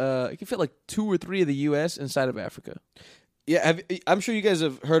 fit. It can fit like 2 or 3 of the U.S. inside of Africa. Yeah, I'm sure you guys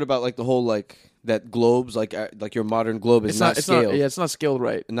have heard about like the whole like that globes like your modern globe is not scaled. It's not scaled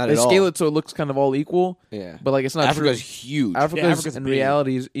right. Not they at scale all. it so it looks kind of all equal. Yeah. But like it's not Africa's true. huge. Africa's in big.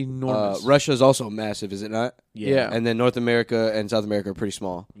 reality is enormous. Russia's also massive, is it not? Yeah. And then North America and South America are pretty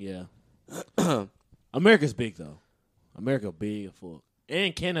small. Yeah. America's big though. America big as fuck.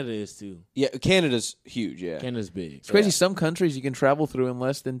 And Canada is too. Yeah, Canada's huge. Yeah. Canada's big. It's crazy. Yeah. Some countries you can travel through in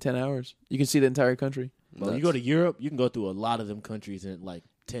less than 10 hours. You can see the entire country. But you go to Europe, you can go through a lot of them countries in like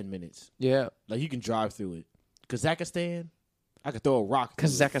 10 minutes. Yeah. Like you can drive through it. Kazakhstan, I could throw a rock. through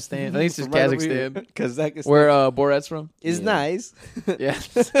it. Kazakhstan. I think it's just Right over here. Kazakhstan. Kazakhstan Where Borat's from. is Yeah. nice. Yeah.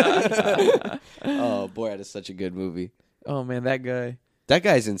 Oh boy, that is such a good movie. Oh man, that guy. That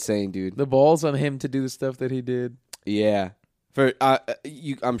guy's insane, dude. The balls on him to do the stuff that he did. Yeah, for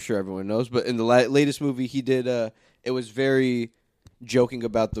I'm sure everyone knows, but in the latest movie he did, it was very joking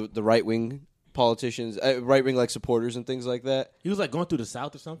about the right wing politicians, right wing like supporters and things like that. He was like going through the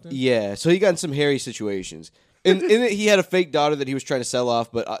South or something. Yeah, so he got in some hairy situations. In it, he had a fake daughter that he was trying to sell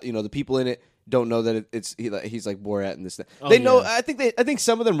off, but the people in it don't know that he's like Borat and this. Oh, They know. yeah. I think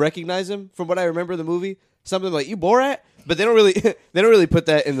some of them recognize him from what I remember of the movie. Some of them like you Borat, but they don't really put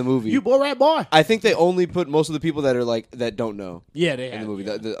that in the movie. You Borat boy. I think they only put most of the people that are like that don't know Yeah, they in have the movie,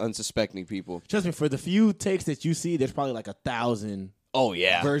 yeah. the unsuspecting people. Trust me, for the few takes that you see, there's probably like 1,000 Oh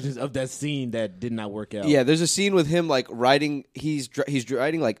yeah, versions of that scene that did not work out. yeah. There's a scene with him like riding. He's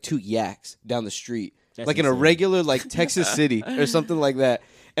riding like 2 yaks down the street, That's like in a insane. regular like Texas city or something like that.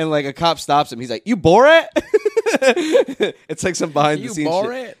 And like a cop stops him. He's like, "You Borat?" It's like some behind You the scenes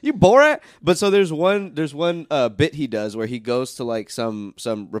Borat? shit. You Borat? But so there's one bit he does where he goes to like some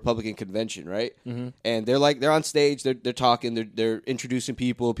Republican convention, right? Mm-hmm. And they're on stage, they're talking, they're introducing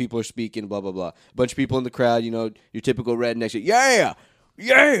people are speaking, blah blah blah. A bunch of people in the crowd, you know, your typical redneck shit. Yeah,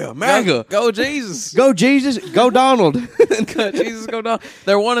 MAGA. Go Jesus. Go Jesus, go Donald. Jesus, go down.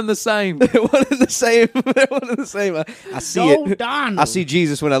 They're one and the same. They're one and the same. They're one and the same. I see Go it. Donald. I see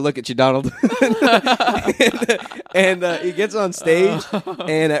Jesus when I look at you, Donald. and he gets on stage,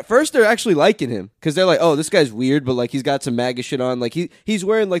 and at first they're actually liking him because they're like, "Oh, this guy's weird," but like he's got some MAGA shit on. Like he's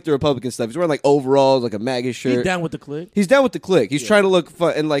wearing like the Republican stuff. He's wearing like overalls, like a MAGA shirt. He's down with the clique. He's down with the clique. He's trying to look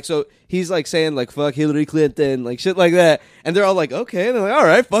fun, and like so he's like saying like "fuck Hillary Clinton," like shit like that. And they're all like, "Okay," and they're like, "All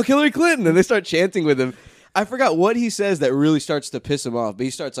right, fuck Hillary Clinton," and they start chanting with him. I forgot what he says that really starts to piss him off, but he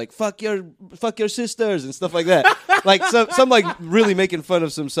starts like "fuck your sisters" and stuff like that, like some like really making fun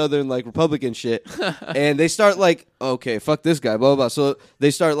of some Southern like Republican shit, and they start like, "Okay, fuck this guy," blah blah blah. So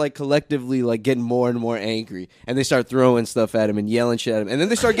they start like collectively like getting more and more angry, and they start throwing stuff at him and yelling shit at him, and then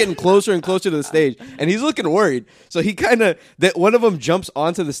they start getting closer and closer to the stage, and he's looking worried. So he kind of that one of them jumps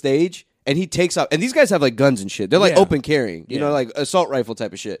onto the stage and he takes off, and these guys have like guns and shit. They're like open carrying, you know, like assault rifle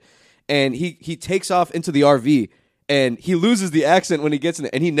type of shit. And he takes off into the RV, and he loses the accent when he gets in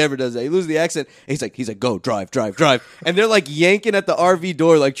it, and he never does that. He loses the accent, and he's like, "Go, drive," and they're like yanking at the RV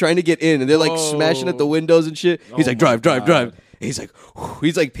door, like trying to get in, and they're like smashing at the windows and shit. He's like, "Drive." And he's like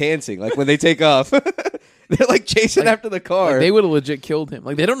pantsing, like when they take off. They're like chasing after the car. Like, they would have legit killed him.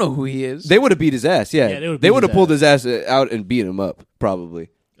 Like they don't know who he is. They would have beat his ass. Yeah, Yeah, they would have pulled his ass out and beat him up. Probably.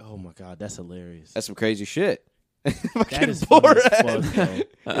 Oh my god, that's hilarious. That's some crazy shit. That is funny as fuck,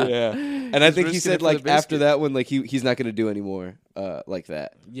 though. Yeah, and I think he risking said it for like the after biscuit. that one, like he's not going to do any more like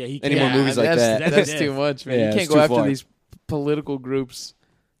that. Yeah, he Any can't. more movies like that's, that. That's too much, man. Yeah, You can't it's go too after far. these political groups.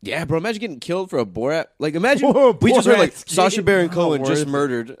 Yeah, bro. Imagine getting killed for a Borat. Like, imagine Oh, we just heard like Borat's Sacha getting- Baron Not Cohen worth just it.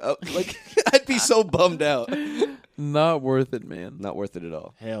 murdered. Like, I'd be so bummed out. Not worth it, man. Not worth it at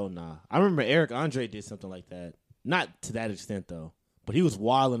all. Hell nah. I remember Eric Andre did something like that. Not to that extent though, but he was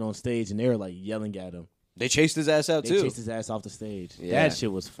wilding on stage, and they were like yelling at him. They chased his ass out They too. chased his ass off the stage. Yeah. That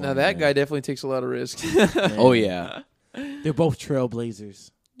shit was fun. Now that guy definitely takes a lot of risk. Oh yeah, They're both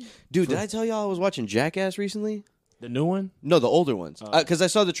trailblazers. dude. Did I tell y'all I was watching Jackass recently? The new one? No, the older ones. Because I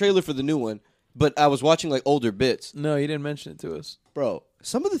saw the trailer for the new one, but I was watching like older bits. No, you didn't mention it to us. Bro,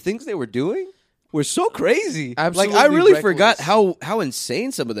 some of the things they were doing were so crazy. Absolutely like I really reckless. forgot how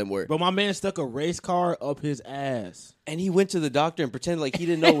insane some of them were. But my man stuck a race car up his ass. And he went to the doctor and pretended like he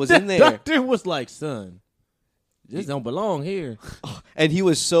didn't know what was in there. Doctor was like, son, this don't belong here. And he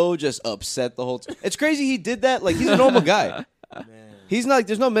was so just upset the whole time. It's crazy he did that. Like, he's a normal guy. Man. He's not,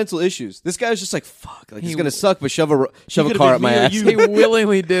 there's no mental issues. This guy was just like, fuck. Like, it's He going to w- suck, but shove a could've car been up my me or ass. you. He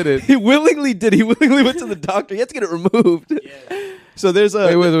willingly did it. He willingly did. He willingly went to the doctor. He had to get it removed. So there's a.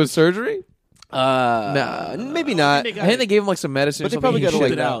 Wait, with surgery? nah, maybe not. They I think they gave him like some medicine. But or they probably something. gotta, He like,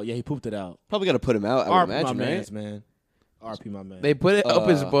 Pooped shit it it out. Yeah, he pooped it out. Probably got to put him out, I would RP imagine, my right? man's, man. RP my man. They put it up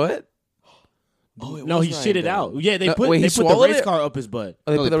his butt. Oh, it no, was he Ryan shit it Reynolds. out. Yeah, they No, put wait, he they put the swallowed race it? car up his butt.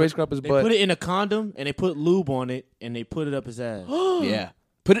 Oh, they No, put they the race car up his They butt. put it in a condom and they put lube on it and they put it up his ass. Yeah.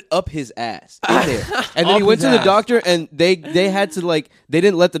 Put it up his ass in there. And then he Up went his to the ass. doctor and they had to like, they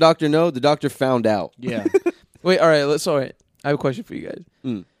didn't let the doctor know. The doctor found out. Yeah. Wait, all right. Sorry, I have a question for you guys.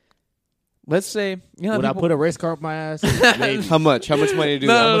 Mm. Let's say you know how Would I people- put a race car up my ass? Maybe. How much? How much money to do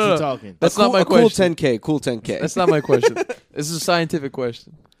No, that? How no, much no. you talking? That's a cool, not my a cool question. 10K. Cool 10K. That's not my question. This is a scientific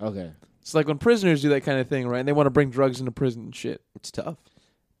question. Okay. It's like when prisoners do that kind of thing, right? And they want to bring drugs into prison and shit. It's tough.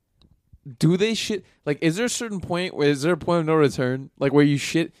 Do they shit? Like, is there a certain point where is there a point of no return? Like where you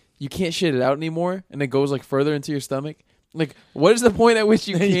can't shit it out anymore, and it goes like further into your stomach. Like, what is the point at which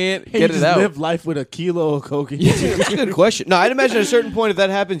you can't You get it just out? live life with a kilo of coke. That's a good question. No, I'd imagine at a certain point, if that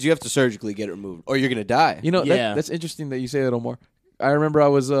happens, you have to surgically get it removed, or you're gonna die. You know, Yeah. that's interesting that you say that, Omar. I remember I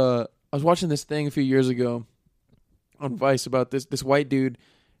was watching this thing a few years ago on Vice about this white dude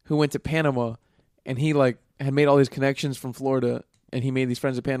who went to Panama, and he like had made all these connections from Florida, and he made these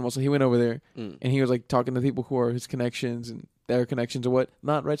friends in Panama. So he went over there, and he was like talking to people who are his connections and their connections or what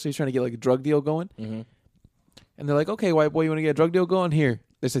not, right? So he's trying to get like a drug deal going, Mhm. and they're like, "Okay, white boy, you want to get a drug deal going? Here."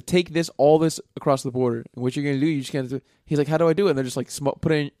 They said, "Take all this across the border. And what you're gonna do? You just can't." He's like, "How do I do it?" And they're just like,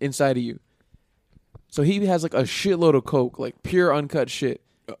 "Put it inside of you." So he has like a shitload of coke, like pure uncut shit,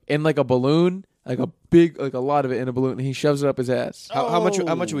 in like a balloon, like a big, like a lot of it in a balloon, and he shoves it up his ass. How much?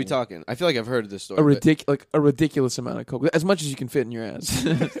 How much are we talking? I feel like I've heard of this story. A ridiculous amount of coke, as much as you can fit in your ass,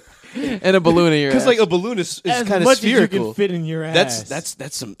 and a balloon in your ass. Because like a balloon is As kind of much as you spherical. can fit in your ass.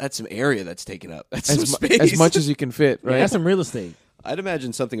 That's some area that's taken up. That's some as, space. as much as you can fit, right? Yeah, that's some real estate. I'd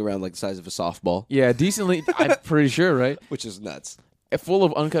imagine something around like the size of a softball, Yeah, decently. I'm pretty sure, right? which is nuts. Full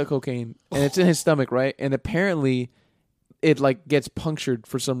of uncut cocaine, and it's in his stomach, right? And apparently, it like gets punctured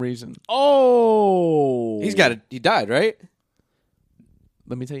for some reason. Oh, He died, right?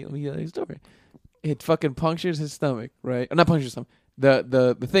 Let me tell you the story. It fucking punctures his stomach, right? Or not punctures his stomach.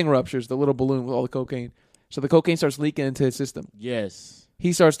 The thing ruptures, the little balloon with all the cocaine. So the cocaine starts leaking into his system. Yes.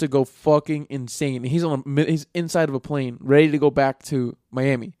 He starts to go fucking insane. He's inside of a plane, ready to go back to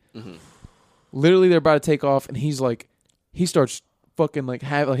Miami. Mm-hmm. Literally, they're about to take off, and he starts fucking like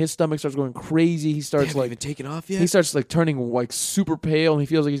his stomach starts going crazy. He starts like even taken off yet. he starts like turning like super pale, and he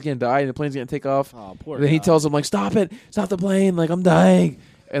feels like he's gonna die, and the plane's gonna take off. Oh, poor Then he guy. tells him like, "Stop it! Stop the plane! Like I'm dying."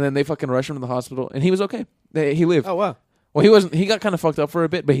 And then they fucking rush him to the hospital, and he was okay. He lived. Oh wow. Well, he wasn't. He got kind of fucked up for a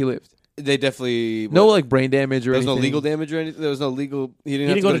bit, but he lived. They definitely No like brain damage or There was anything. no legal damage or anything. There was no legal. He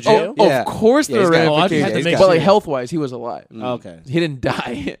didn't He have didn't to go go to to jail? jail. Of course, Yeah, there he's are got- I just had to ramifications, make but like sure. health wise, he was alive. Okay. He didn't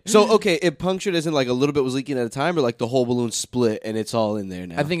die. So okay, it punctured as in like a little bit was leaking at a time, or like the whole balloon split and it's all in there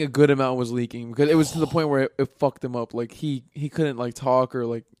now. I think a good amount was leaking because it was to the point where it fucked him up. Like he couldn't like talk or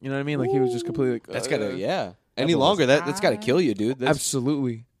like you know what I mean. Like he was just completely like that's gotta Any That longer was that's gotta kill you, dude. That's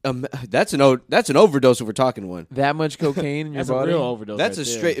absolutely that's an overdose if we're talking one. that much cocaine in your That's body. a real overdose. That's right a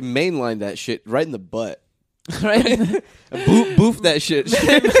there. straight mainline that shit right in the butt. Right? Boof that shit.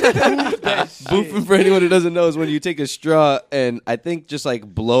 Boofing for anyone who doesn't know is when you take a straw and I think just like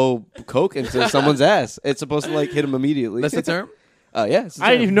blow coke into someone's ass. It's supposed to like hit him immediately. That's the term. Yeah. it's the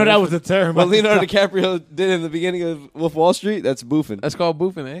I didn't term. even know that was a term. What Leonardo DiCaprio did in the beginning of Wolf of Wall Street. That's boofing. That's called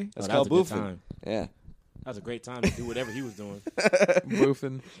boofing, eh? That's that was called a good boofing. time. Yeah. That was a great time to do whatever he was doing.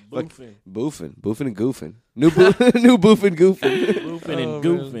 Boofing. Boofing. Boofing and goofing. New boofing goofing. Boofing Oh, and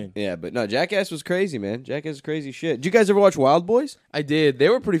goofing. Yeah, but no, Jackass was crazy, man. Jackass is crazy shit. Did you guys ever watch Wild Boys? I did. They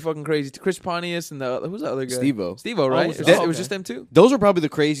were pretty fucking crazy. Chris Pontius and who's the other guy? Steve-O. Steve-O, right? was It it? was Okay. just them two. Those are probably the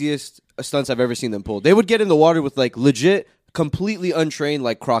craziest stunts I've ever seen them pull. They would get in the water with like legit, completely untrained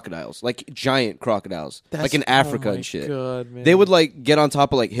like crocodiles, like giant crocodiles, like in Africa oh my and shit. God, man. They would like get on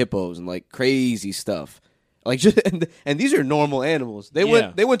top of like hippos and like crazy stuff. Like just, and these are normal animals. They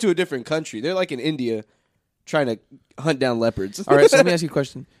Yeah. went to a different country. They're like in India trying to hunt down leopards. All right, so let me ask you a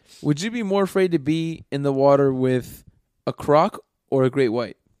question. Would you be more afraid to be in the water with a croc or a great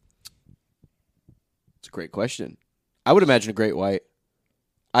white? It's a great question. I would imagine a great white.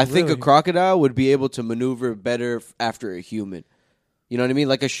 I think a Really? crocodile would be able to maneuver better after a human. You know what I mean?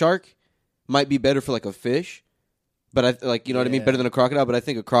 Like a shark might be better for like a fish, but I like you know what I mean, Yeah. better than a crocodile. But I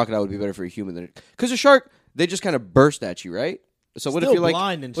think a crocodile would be better for a human than because a shark they just kind of burst at you, right? So what if Still you're like,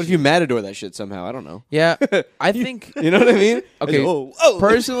 blind and what if shit. you matador that shit somehow? I don't know. Yeah, I think You know what I mean? Okay, Oh, oh.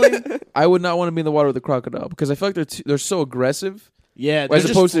 personally, I would not want to be in the water with a crocodile because I feel like they're so aggressive. Yeah, They're as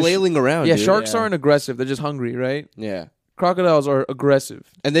just opposed to flailing around. Yeah, dude. sharks Yeah. aren't aggressive; they're just hungry, right? Yeah, Crocodiles are aggressive.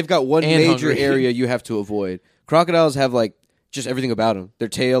 and they've got one And major hungry. area you have to avoid. Crocodiles have like just everything about them. Their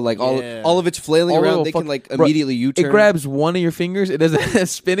tail, like Yeah. all of it's flailing All around. little They fuck- can like Bro, immediately U-turn. It grabs one of your fingers. It does a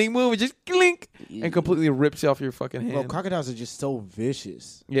spinning move. It just clink and completely rips off your fucking hand. Bro, crocodiles are just so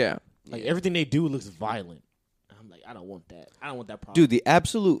vicious. Yeah, Like everything they do looks violent. I'm like, I don't want that. I don't want that problem. Dude, the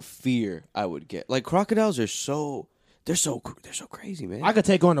absolute fear I would get. Like crocodiles are they're so crazy, man. I could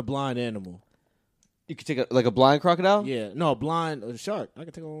take on a blind animal. You could take a blind crocodile. Yeah, no, blind a shark. I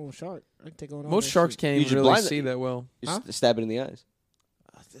could take on a shark. I can take on all most that sharks shit. can't You even should really blind see that well. Just stab it in the eyes.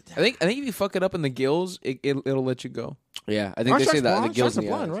 I think if you fuck it up in the gills, it'll let you go. Yeah, I think Aren't they say sharks that in the blind? gills Sharks are in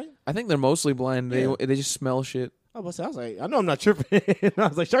the blind, eyes. right? I think they're mostly blind. Yeah. They just smell shit. I was like, I know I'm not tripping. I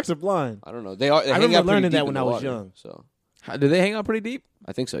was like, sharks are blind. I don't know. They are. They I hang remember out pretty learning that deep when in I the was water, young. So Do they hang out pretty deep?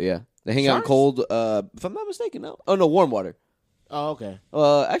 I think so. Yeah, they hang out in Sharks? cold. If I'm not mistaken, no. Oh no, warm water. Oh, okay.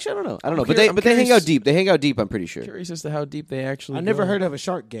 Actually, I don't know. I don't know. I'm But they hang curious- out deep. They hang out deep. I'm pretty sure. Curious as to how deep they actually. I never go. heard of a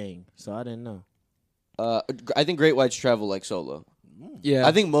shark gang, so I didn't know. I think great whites travel like solo. Yeah,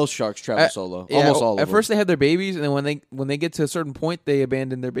 I think most sharks travel solo. yeah, Almost all of At them. first, they have their babies, and then when they get to a certain point, they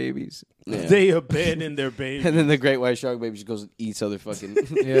abandon their babies. Yeah. They abandoned their baby. And then the great white shark baby just goes and eats other fucking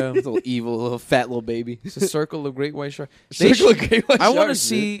Yeah, little evil, little fat little baby. it's a circle of great white sharks. Circle of great white I want to sharks,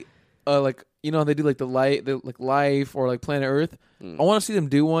 see, like you know, how they do like like Life or like Planet Earth. Mm. I want to see them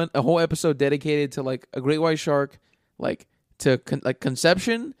do a whole episode dedicated to like a great white shark, like to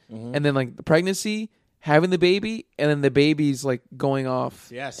conception, Mhm. and then like the pregnancy, having the baby, and then the baby's like going off.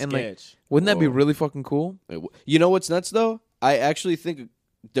 Yeah, and like, sketch. wouldn't that be Whoa. really fucking cool? You know what's nuts though? I actually think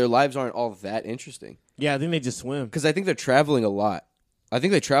their lives aren't all that interesting Yeah, I think they just swim. because I think they're traveling a lot. I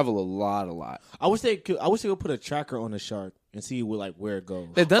think they travel a lot. I wish they could put a tracker on the shark and see where it goes.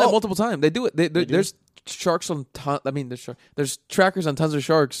 They've done Oh. it multiple times. They do it. do? There's sharks on. There's trackers on tons of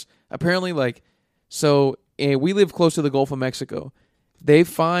sharks. Apparently, like, so we live close to the Gulf of Mexico,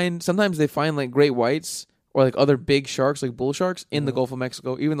 sometimes they find like great whites or like other big sharks, like bull sharks, in the Gulf of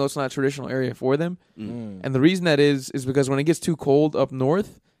Mexico, even though it's not a traditional area for them. And the reason that is because when it gets too cold up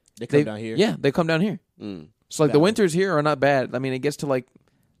north, They come down here. Yeah, they come down here. So like the winters here are not bad. I mean, it gets to like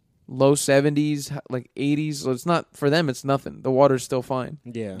low 70s, like 80s. So it's not, for them, it's nothing. The water's still fine.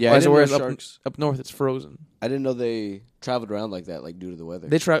 Yeah. Yeah, I didn't know Whereas sharks. up north, it's frozen. I didn't know they traveled around like that, like due to the weather.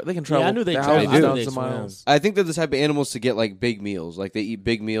 They can travel. I knew they thousands traveled. of I knew they miles. I think they're the type of animals to get like big meals. Like they eat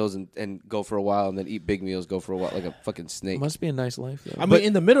big meals and go for a while, and then eat big meals, go for a while, like a fucking snake. Must be a nice life, though. I mean,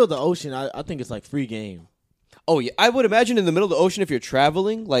 in the middle of the ocean, I think it's like free game. Oh yeah, I would imagine in the middle of the ocean if you're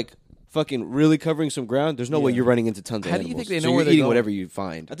traveling, like fucking really covering some ground. There's no way you're running into tons of How do animals. you think they So know you're where they're eating going? whatever you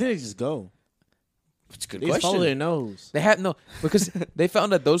find? I think they just go. It's a good They just follow question. their nose. They have no, because they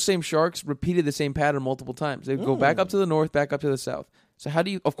found that those same sharks repeated the same pattern multiple times. They would go back up to the north, back up to the south. So how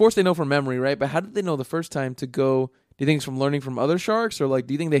do you? Of course, they know from memory, right? But how did they know the first time to go? Do you think it's from learning from other sharks, or like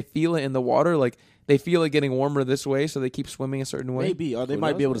do you think they feel it in the water? Like they feel it getting warmer this way, so they keep swimming a certain way. Maybe, or they Who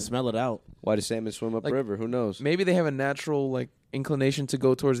might knows, be able to man? smell it out. Why do salmon swim Like, upriver? Who knows? Maybe they have a natural like inclination to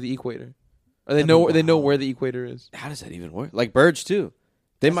go towards the equator, or they That'd know be they know wild. where the equator is. How does that even work? Like birds too.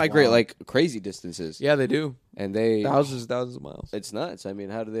 They That's migrate wild. like crazy distances. Yeah, they do. And they Thousands of miles. it's nuts. I mean,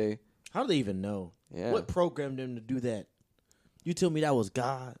 how do they How do they even know? Yeah. What programmed them to do that? You tell me that was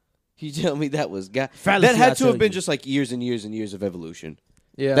God. You tell me that was God. Fallacy, That I had to tell have been you. just like years and years and years of evolution.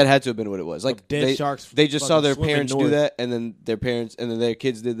 Yeah, That had to have been what it was. Like Of dead they, sharks they just saw fucking their swimming parents do north. that, and then their parents, and then their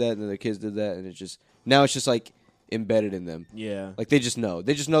kids did that, and then their kids did that, and it's just now it's just like embedded in them. Yeah. Like they just know.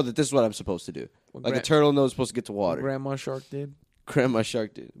 They just know that this is what I'm supposed to do. What Like a gra- turtle knows it's supposed to get to water. Grandma shark did. Grandma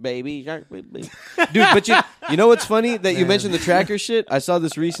shark did. Baby shark, baby. Dude, but you know what's funny? That you mentioned the tracker shit? I saw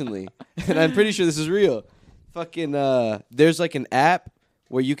this recently, and I'm pretty sure this is real. Fucking, there's like an app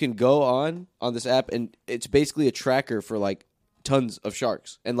where you can go on this app, and it's basically a tracker for like tons of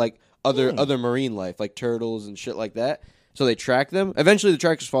sharks and like other marine life, like turtles and shit like that. So they track them. Eventually the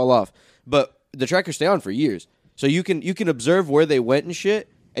trackers fall off, but the trackers stay on for years. So you can observe where they went and shit,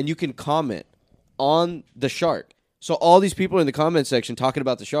 and you can comment on the shark. So all these people are in the comment section talking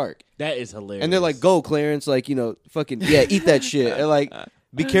about the shark. That is hilarious. And they're like, "Go, Clarence!" Like, fucking eat that shit. And like,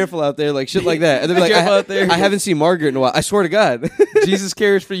 be careful out there, like shit like that. And they're like, careful out there. I haven't seen Margaret in a while. I swear to God, Jesus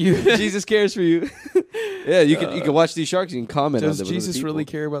cares for you. Jesus cares for you. Yeah, you can watch these sharks. You can comment Does on them. with other Jesus really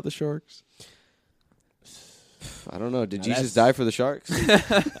people. care about the sharks? I don't know. Did Now Jesus that's- die for the sharks?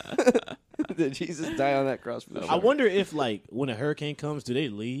 Did Jesus die on that cross for the I sharks? wonder if, like, when a hurricane comes, do they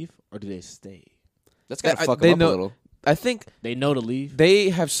leave or do they stay? That's gotta I- fuck they them up know- a little. I think They know to leave. they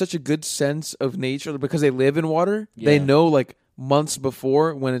have such a good sense of nature because they live in water. They Yeah. know like months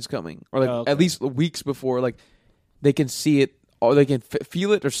before when it's coming, or like Oh, okay. at least weeks before. Like they can see it, or they can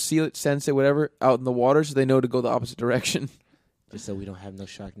feel it, or see it, sense it, whatever, out in the water, so they know to go the opposite direction. Just so we don't have no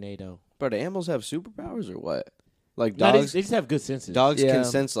Sharknado. But do animals have superpowers or what? Like No, dogs. they just have good senses. Dogs Yeah. can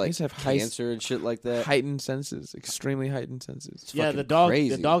sense They like just have high- cancer and shit like that. Heightened senses, extremely heightened senses. It's Yeah, fucking the dog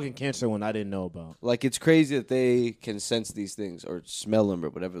crazy. the dog and cancer one I didn't know about. Like it's crazy that they can sense these things or smell them or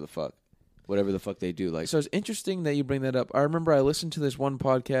whatever the fuck they do. Like So it's interesting that you bring that up. I remember I listened to this one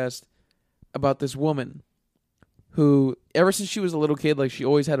podcast about this woman who, ever since she was a little kid, like she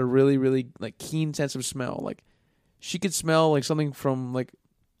always had a really, really like keen sense of smell. Like she could smell like something from like,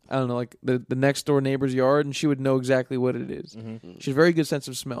 I don't know, like the next door neighbor's yard, and she would know exactly what it is. Mm-hmm. She had a very good sense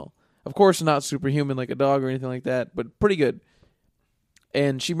of smell. Of course, not superhuman like a dog or anything like that, but pretty good.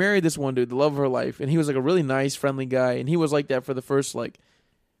 And she married this one dude, the love of her life, and he was like a really nice, friendly guy, and he was like that for the first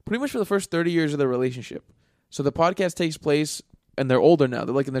pretty much for the first 30 years of their relationship. So the podcast takes place, and they're older now.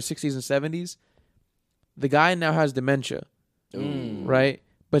 They're like in their 60s and 70s. The guy now has dementia, right?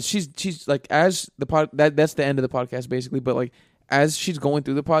 But she's like, as the that's the end of the podcast basically. But like as she's going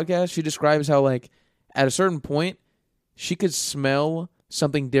through the podcast, she describes how like at a certain point she could smell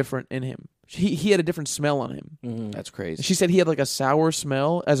something different in him. He had a different smell on him. that's crazy. She said he had like a sour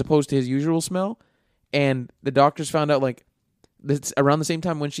smell as opposed to his usual smell, and the doctors found out like that's around the same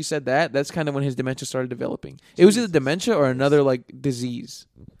time when she said that. That's kind of when his dementia started developing. It was either dementia or another like disease,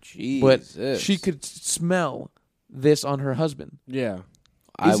 but Jesus. she could smell this on her husband. Yeah.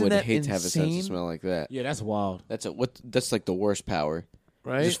 I Isn't would that hate to have a sense insane? of smell like that. Yeah, that's wild. That's like the worst power.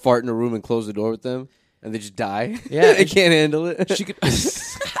 Right? Just fart in a room and close the door with them, and they just die. Yeah, they can't handle it. she could,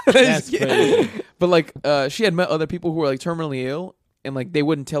 That's crazy. but like she had met other people who were like terminally ill, and like they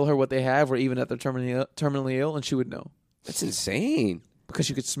wouldn't tell her what they have, or even that they're terminally ill, and she would know That's insane. because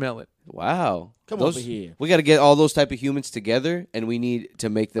she could smell it. Wow. Come over here. We got to get all those type of humans together, and we need to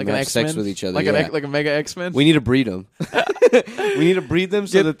make them Like an have sex X-Men? with each other. Like yeah. like a mega X-Men. We need to breed them. We need to breed them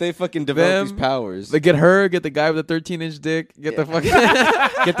so Get that they fucking develop these them- powers. They get her, get the guy with the 13-inch dick, get the fucking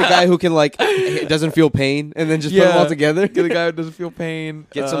Get the guy who can like doesn't feel pain, and then just put them all together. Get the guy who doesn't feel pain.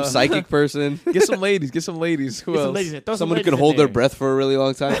 Get some psychic person. Get some ladies. Get some ladies. Who Get else? some ladies in- throw some Someone who ladies can in hold their there. breath for a really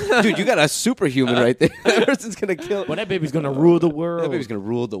long time. Dude, you got a superhuman right there. That person's gonna kill. Well, that baby's gonna rule the world. That baby's gonna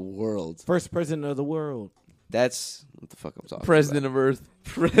rule the world. First president of the world. That's what the fuck I'm talking President of Earth.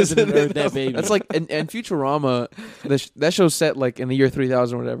 about. President of Earth, that baby. That's like and Futurama. That show's set like in the year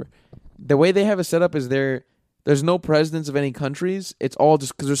 3000 or whatever. The way they have it set up is there's no presidents of any countries. It's all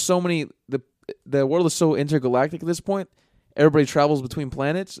just because there's so many. The world is so intergalactic at this point. Everybody travels between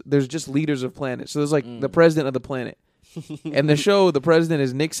planets. There's just leaders of planets. So there's like the president of the planet. And the show, the president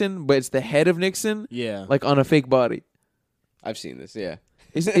is Nixon, but it's the head of Nixon, yeah. like on a fake body. I've seen this. Yeah.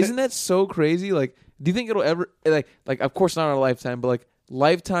 Isn't that so crazy? Like, do you think it'll ever like of course not our lifetime, but like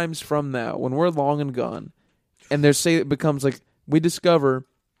lifetimes from now, when we're long and gone, and there's say it becomes like we discover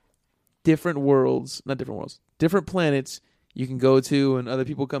different planets you can go to, and other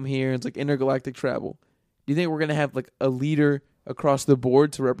people come here, and it's like intergalactic travel. Do you think we're gonna have like a leader across the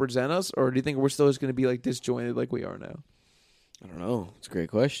board to represent us, or do you think we're still just gonna be like disjointed like we are now? I don't know. It's a great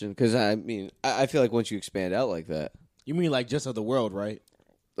question because I mean I feel like once you expand out like that, You mean like just of the world, right?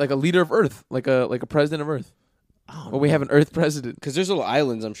 Like a leader of Earth, like a president of Earth. Well, we have an Earth president. because there's little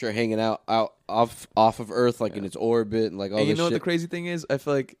islands I'm sure hanging out off of Earth, like in its orbit and like all And you this know what shit. the crazy thing is? I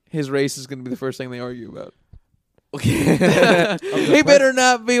feel like his race is going to be the first thing they argue about. Okay. He better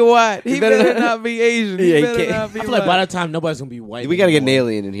not be white. He better not be Asian. Yeah, He he better can't- not be I feel like white. by that time nobody's gonna be white. We got to get an anymore.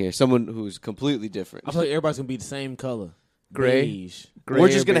 alien in here, someone who's completely different. I feel like everybody's gonna be the same color. Gray. Beige. Gray We're or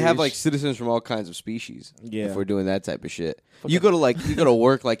just gonna have beige. like citizens from all kinds of species. Yeah. If we're doing that type of shit, you go to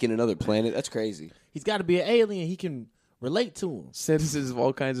work like in another planet. That's crazy. He's got to be an alien. He can relate to him. citizens of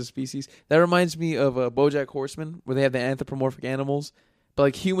all kinds of species. That reminds me of BoJack Horseman, where they have the anthropomorphic animals, but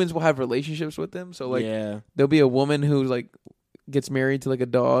like humans will have relationships with them. So like yeah. there'll be a woman who like gets married to like a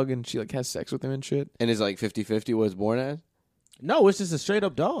dog, and she like has sex with him and shit. And is like 50-50 what it's born as. No, it's just a straight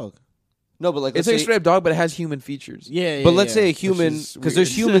up dog. No, but like It's let's like a say, straight up dog, but it has human features. Yeah. but let's say a Which human is because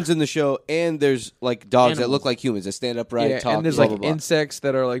there's weird. humans in the show and there's like dogs that Animals. look like humans that stand upright, Yeah, talk, and there's blah, like blah, blah. insects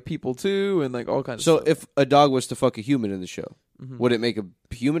that are like people too, and like all kinds So of stuff. if a dog was to fuck a human in the show, Mhm. would it make a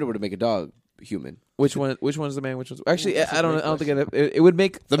human or would it make a dog human? Which one's the man? Which one's actually? That's a I don't. great I don't think it would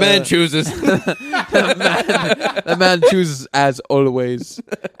make The man chooses. the man chooses as always,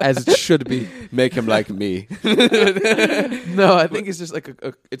 as it should be. Make him like me. No, I think it's just like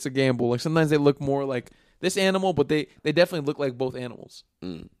it's a gamble. Like sometimes they look more like this animal, but they definitely look like both animals.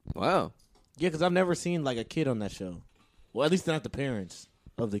 Wow. Yeah, because I've never seen like a kid on that show. Well, at least not the parents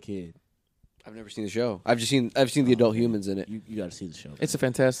of the kid. I've never seen the show. I've seen the adult humans in it. You got to see the show. It's a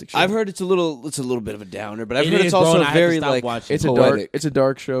fantastic show. I've heard it's a little bit of a downer, but I've It heard is, it's bro, also and I had to very stop like watching. it's poetic. a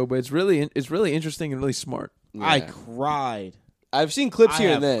dark show, but it's really interesting and really smart. I Yeah. cried. I've seen clips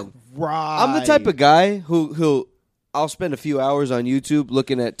here and then. Cried. I'm the type of guy who I'll spend a few hours on YouTube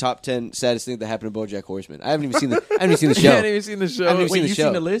looking at top 10 saddest things that happened to BoJack Horseman. I haven't even seen the I haven't show. even seen the show. I haven't even Wait, seen the you show.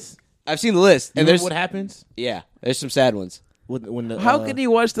 seen the list? I've seen the list, You and know there's what happens there's some sad ones. when the, How can you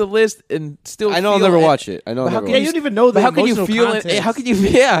watch the list and still? I know I'll feel never it? watch it. I know I'll But how never can Yeah, watch you it. don't even know the But how can you emotional feel it? context. How can you?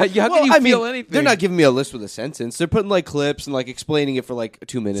 Yeah, how can Well, you I feel mean, anything? they're not giving me a list with a sentence. They're putting like clips and like explaining it for like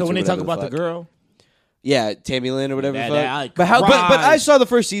 2 minutes. So when or they talk whatever about the fuck. girl, Yeah, Tammy Lynn or whatever. the fuck. But how- But I saw the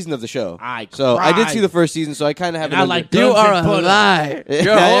first season of the show. I So I did cried. see the first season, so I kind of have And an I like You Guns are and a butter. lie. Yeah,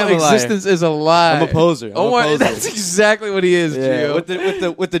 Your I whole am a liar. existence is a lie. I'm a poser. I'm a Omar, poser. that's exactly what he is, Yeah,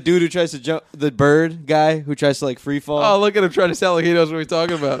 Gio. with the dude who tries to jump, the bird guy who tries to like free fall. Oh, look at him trying to sound like he knows what we're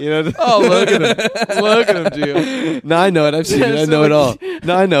talking about. You know? Oh, look at him. Look at him, Gio. No, I know it. I've seen it. I know it all.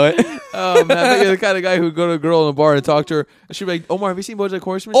 No, I know it. Oh, man. I think you're the kind of guy who'd go to a girl in a bar and talk to her. And she'd be like, Omar, have you seen BoJack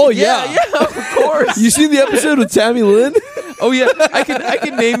Horseman? Oh, yeah. yeah. Yeah, of course. You seen the episode with Tammy Lynn? Oh, yeah. I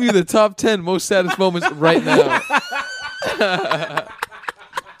can name you the top 10 most saddest moments right now.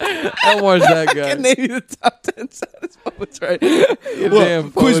 Omar's that I guy. can name you the top 10 saddest moments, right?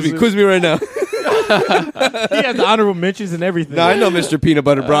 damn quiz me right now. he has the honorable mentions and everything. No, I know Mr. Peanut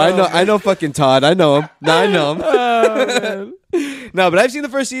Butter Bro. I know fucking Todd. I know him. No, I know him. Oh, No, but I've seen the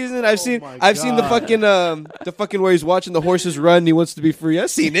first season. I've seen the fucking where he's watching the horses run. And he wants to be free. I've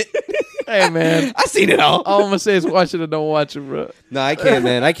seen it. Hey, man. I've seen it all. All I'm going to say is watch it or don't watch it, bro. No, I can't,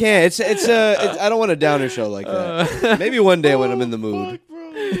 man. I can't. It's I don't want a downer show like that. Maybe one day when I'm in the mood.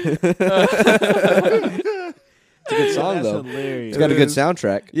 It's a good song That's though. hilarious. It's got a good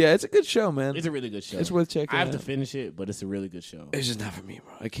soundtrack. Yeah, it's a good show, man. It's a really good show. It's worth checking I have out. to finish it, but it's a really good show. It's just not for me,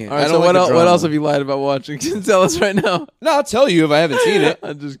 bro. I can't. All right, I so don't what, like the what drama. else have you lied about watching? Tell us right now. No, I'll tell you if I haven't seen it.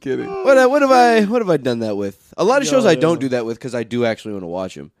 I'm just kidding. What have I done that with? A lot of shows I don't do that with because I do actually want to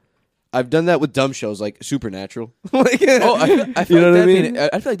watch them. I've done that with dumb shows like Supernatural. Like, Oh, I feel you know like what I that'd mean?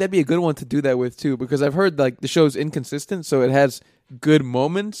 I feel like that'd be a good one to do that with too, because I've heard like the show's inconsistent, so it has good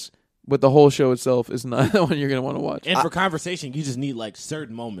moments, but the whole show itself is not the one you're gonna want to watch. And for conversation, you just need like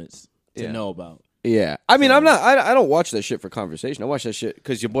certain moments to Yeah. know about. Yeah, I mean, I'm not. I don't watch that shit for conversation. I watch that shit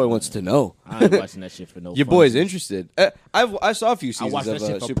because your boy wants to know. I ain't watching that shit for no. Your fun boy's shit. interested. I saw a few I seasons watch that of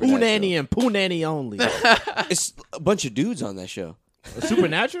shit for Supernatural. Pooh Nanny and Pooh Nanny only. It's a bunch of dudes on that show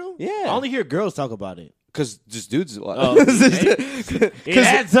Supernatural? Yeah. I only hear girls talk about it. because just dudes a lot. Oh, it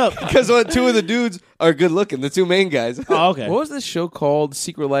adds up. Because two of the dudes are good looking. The two main guys. Oh, okay. What was this show called?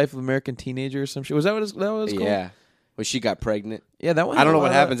 Secret Life of American Teenager or some shit? Was that what that was called? Yeah, when she got pregnant. Yeah, that one. I don't had know a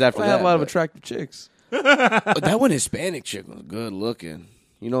what lot happens after that. Had that, a lot of but- attractive chicks. That one Hispanic chick was good looking.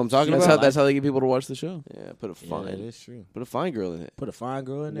 You know what I'm talking about? That's how they get people to watch the show. Yeah, put a Yeah, fine, that is true. put a fine girl in it. Put a fine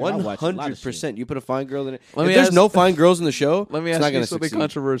girl in there. I watch a lot of shit. 100%. You put a fine girl in it. Let If me there's ask- no fine girls in the show, Let me it's ask not you going to something succeed.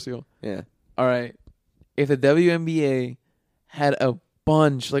 controversial. Yeah. All right, if the WNBA had a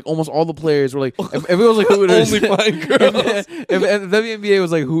bunch, like almost all the players were like, if it was like Hooters, Only fine girls. if the WNBA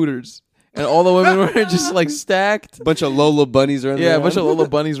was like Hooters, and all the women were just like stacked. Bunch of Lola bunnies running Yeah, around. a bunch of little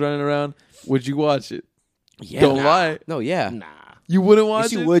bunnies running around. Would you watch it? Yeah, Don't nah. lie. No, yeah. Nah. You wouldn't watch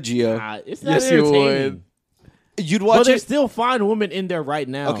Yes, you it. would, Gio. Nah, it's not Yes, you entertaining. You'd But watch there's it. still fine women in there right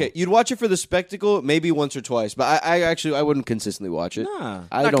now. Okay, you'd watch it for the spectacle, maybe once or twice, but I actually wouldn't consistently watch it. Nah.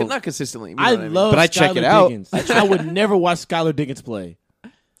 I not, don't. not consistently. you know I what mean? love But I check Skylar it out. Diggins. I would never watch Skylar Diggins play.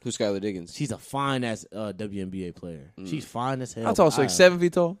 Who's Skylar Diggins? She's a fine ass WNBA player. She's fine as hell. How tall? So like I- 7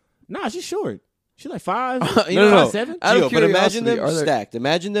 feet tall. Nah, she's short. She's like 5. You No, know, no, no. 5'7"? Out of Gio, but imagine curiosity, them are there- stacked.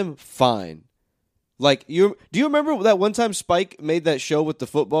 Imagine them fine. Like do you remember that one time Spike made that show with the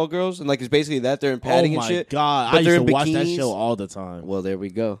football girls and like it's basically that they're in padding Oh and my shit. god! but I they're used to in watch that bikinis? show all the time. Well, there we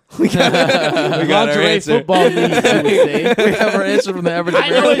go. we got our Lingerie answer. football league, you would say. We have our answer from the average I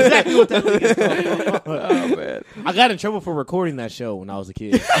know American. exactly what that league is called. Oh man! I got in trouble for recording that show when I was a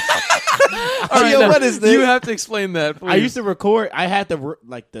kid. Oh, yo, now, what is this? You have to explain that. Please. I used to record. I had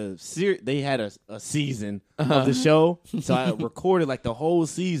they had a season of the show, so I recorded like the whole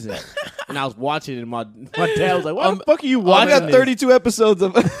season, and I was watching it. And my dad was like, "Why the fuck are you I watching got this?" 32 episodes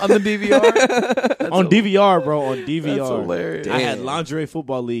of on the DVR. on DVR, bro. On DVR, That's hilarious. I had Damn. lingerie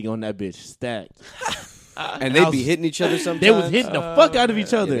football league on that bitch stacked. and they'd be hitting each other sometimes. They was hitting the fuck out of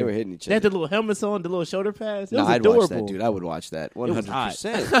each other. they were hitting each They had other. the little helmets on, the little shoulder pads. It No, was I'd adorable. watch that, dude. I would watch that was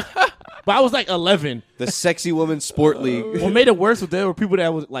 100%. But I was like 11. The sexy woman sport league. What made it worse was there were people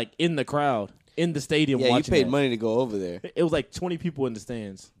that was like in the crowd, in the stadium Yeah, you watching paid that. money to go over there. It was like 20 people in the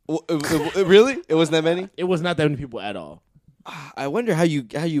stands. Really? It wasn't that many. It was not that many people at all. I wonder how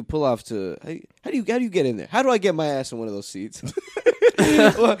you pull off to how do you get in there? How do I get my ass in one of those seats?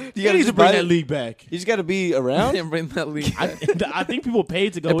 Well, you You gotta need to just bring buy that it. league back. You just got to be I around. didn't bring that league. I, back. I think people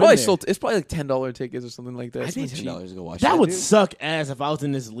paid to go It in probably there. sold. It's probably like $10 tickets or something like that. I It's need not cheap. $10 to go watch That would dude. suck ass if I was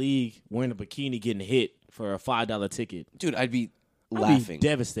in this league wearing a bikini getting hit for a $5 ticket. Dude, I'd be I'd laughing. be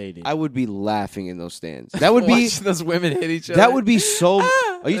devastated. I would be laughing in those stands. That would be Watching those women hit each other. that would be so.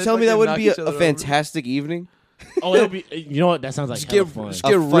 Are you They telling me that fucking wouldn't knock be each a other over. fantastic evening? Oh, it'll be. You know what? That sounds like Just hella get- fun. just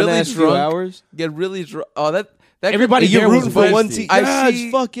get a really fun-ass few drunk. hours. Get really drunk. Oh, that Everybody could, there You're was rooting for one wasted. team. I Yes,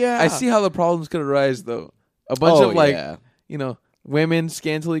 see- fuck yeah. I see how the problems could arise though. A bunch Oh, of like yeah. women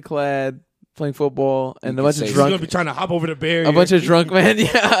scantily clad playing football and You a bunch could of say- He's gonna drunk be trying to hop over the barrier. a bunch of drunk men.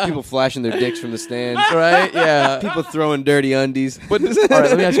 Yeah, people flashing their dicks from the stands. right. Yeah. People throwing dirty undies. But all right,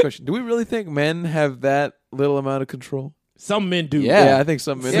 let me ask you a question. Do we really think men have that little amount of control? Some men do. Yeah. I think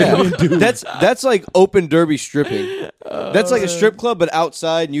some men Yeah, do. that's like open derby stripping. That's like a strip club, but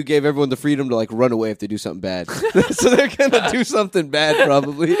outside, and you gave everyone the freedom to like run away if they do something bad. So they're gonna do something bad,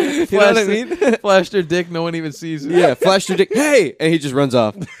 probably. You know what I mean? Flash their dick, no one even sees it. Yeah, flash your dick. Hey, and he just runs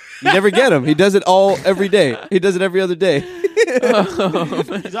off. You never get him. He does it every day. He does it every other day.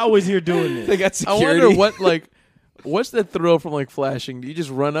 He's always here doing They this. got I security. wonder what's the thrill from like flashing? Do you just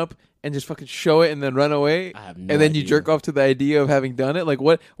run up and just fucking show it and then run away? I have no and then you idea. jerk off to the idea of having done it? Like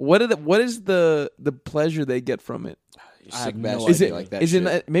what is the pleasure they get from it? You I have sick no bastard. Is idea. it like that? is shit. it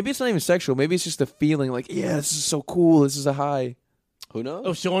not- maybe it's not even sexual. Maybe it's just a feeling like, yeah, this is so cool. This is a high. Who knows?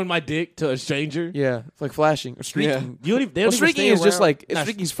 Of showing my dick to a stranger. Yeah, it's like flashing or streaking. You don't even, they Well, don't even streaking stay is just around. like Nah,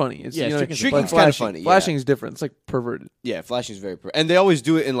 streaking's funny. It's, yeah, you know, streaking's Streaking's but kinda flashing- funny, yeah. Flashing is different. It's like perverted. Yeah, flashing is very. And they always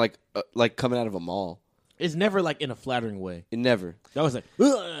do it in like coming out of a mall. It's never like in a flattering way. It never. That was like,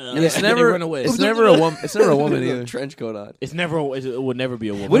 And it's and they never run away. It's never a woman. It's never a woman either. Trench coat on. It's never. It would never be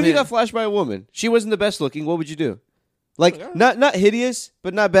a woman. What if you got flashed by a woman? She wasn't the best looking. What would you do? Like not hideous,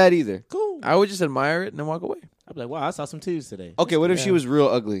 but not bad either. Cool. I would just admire it and then walk away. I'd be like, wow, I saw some titties today. Okay, what if she Yeah. was real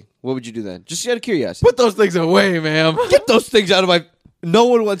ugly? What would you do then? Just out of curiosity. Put those things away, ma'am. Get those things out of my. No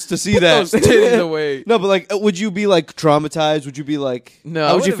one wants to see that. Those titties away. No, but like, would you be like traumatized? Would you be like, No,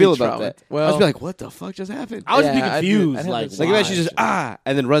 How I would you wouldn't feel be about that? Well, I'd just be like, what the fuck just happened? I would just be Yeah, I'd be- confused. I'd have Like, this- Like why? imagine she just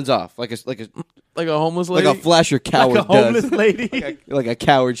and then runs off like a like a homeless like lady. a flasher coward like a homeless does. lady. Like a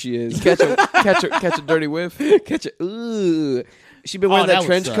coward she is. catch a dirty whiff. Catch it. Ooh. She been Oh, wearing that that would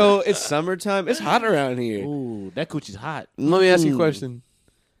trench suck. coat. It's summertime. It's hot around here. Ooh, that coochie's hot. Let me ask you a Mm. question.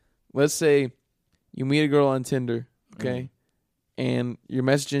 Let's say you meet a girl on Tinder, okay, and you're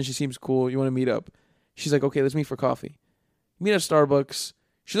messaging. She seems cool. You want to meet up. She's like, okay, let's meet for coffee. Meet at Starbucks.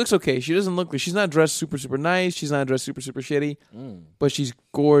 She looks okay. She doesn't look. She's not dressed super nice. She's not dressed super shitty. But she's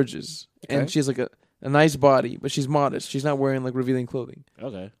gorgeous, and Okay. she has like a nice body. But she's modest. She's not wearing like revealing clothing.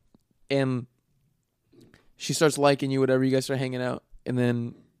 Okay. And she starts liking you, whatever. You guys start hanging out, and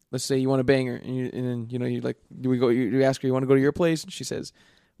then let's say you want to bang her, and then you like, do we go? You ask her, you want to go to your place, and she says,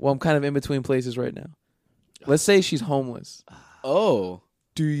 "Well, I'm kind of in between places right now." Let's say she's homeless. Oh,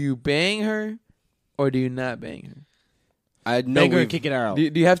 Do you bang her, or do you not bang her? I know. Bang her and kick it out. Do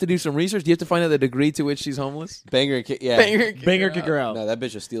you have to do some research? Do you have to find out the degree to which she's homeless? Banger and kick. Yeah. Bang her, Bang her, kick her out. No, that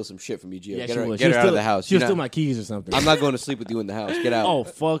bitch will steal some shit from you, Gio. Yeah, get she her, would. get her She'll out of steal- the house. She'll You're steal not- my keys or something. I'm not going to sleep with you in the house. Get out. Oh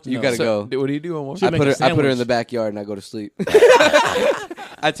fuck! You no. gotta So, go. what do you do, Omar? She'll I make put a her. I put her in sandwich. the backyard and I go to sleep.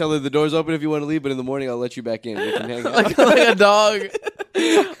 I tell her the door's open if you want to leave, but in the morning I'll let you back in. We can hang out. like a dog,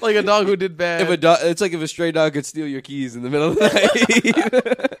 like a dog who did bad. If a dog, it's like if a stray dog could steal your keys in the middle of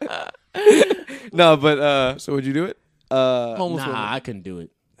the night. No, but So would you do it? Homeless Nah, woman. I couldn't do it.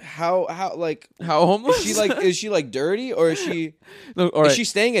 how like How homeless? is she like dirty or is she No, all right. is she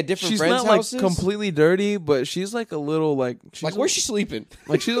staying at different She's friends' not houses? like completely dirty, but she's like a little like she's Like where's she sleeping?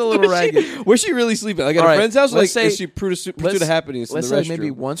 like she's a little ragged. Where's she really sleeping? Like at All a right, friend's house? Like let's say- is she pursuit of happiness in Let's the say restroom?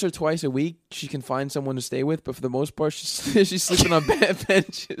 maybe once or twice a week she can find someone to stay with, but for the most part she's sleeping on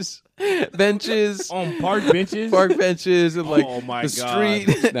benches, On park benches. park benches, and like Oh, my the God.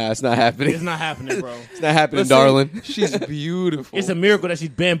 street. Nah, it's not happening. It's not happening, bro. It's not happening, Let's say darling. She's beautiful. It's a miracle that she's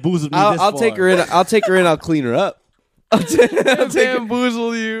bamboozled me this I'll far. take her in. I'll take her in. I'll clean her up. I'll take her,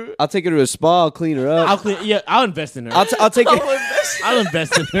 bamboozle you. I'll take her to a spa. I'll clean her up. I'll clean. Yeah, I'll invest in her. I'll take her. I'll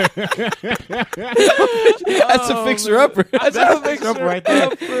invest in her. That's a fixer upper. That's a fix up right there.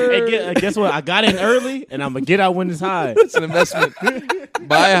 Hey, guess what? I got in early, and I'm gonna get out when it's high. It's an investment.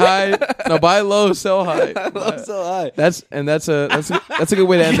 Buy high, no, buy low, sell high. I'm so high. That's a good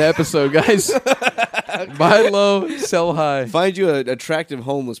way to end the episode, guys. Buy low, sell high. Find you an attractive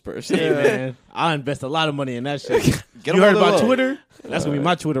homeless person. Hey, man, I'll invest a lot of money in that shit. Get You them heard on the about low. Twitter? That's gonna be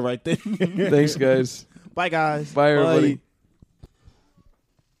my Twitter right there. Thanks, guys. Bye, guys. Bye, everybody. Bye.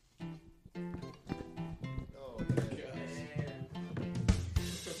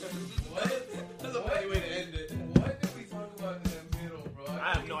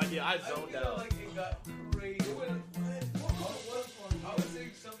 I have no idea. I zoned out.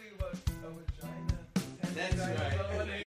 That's right.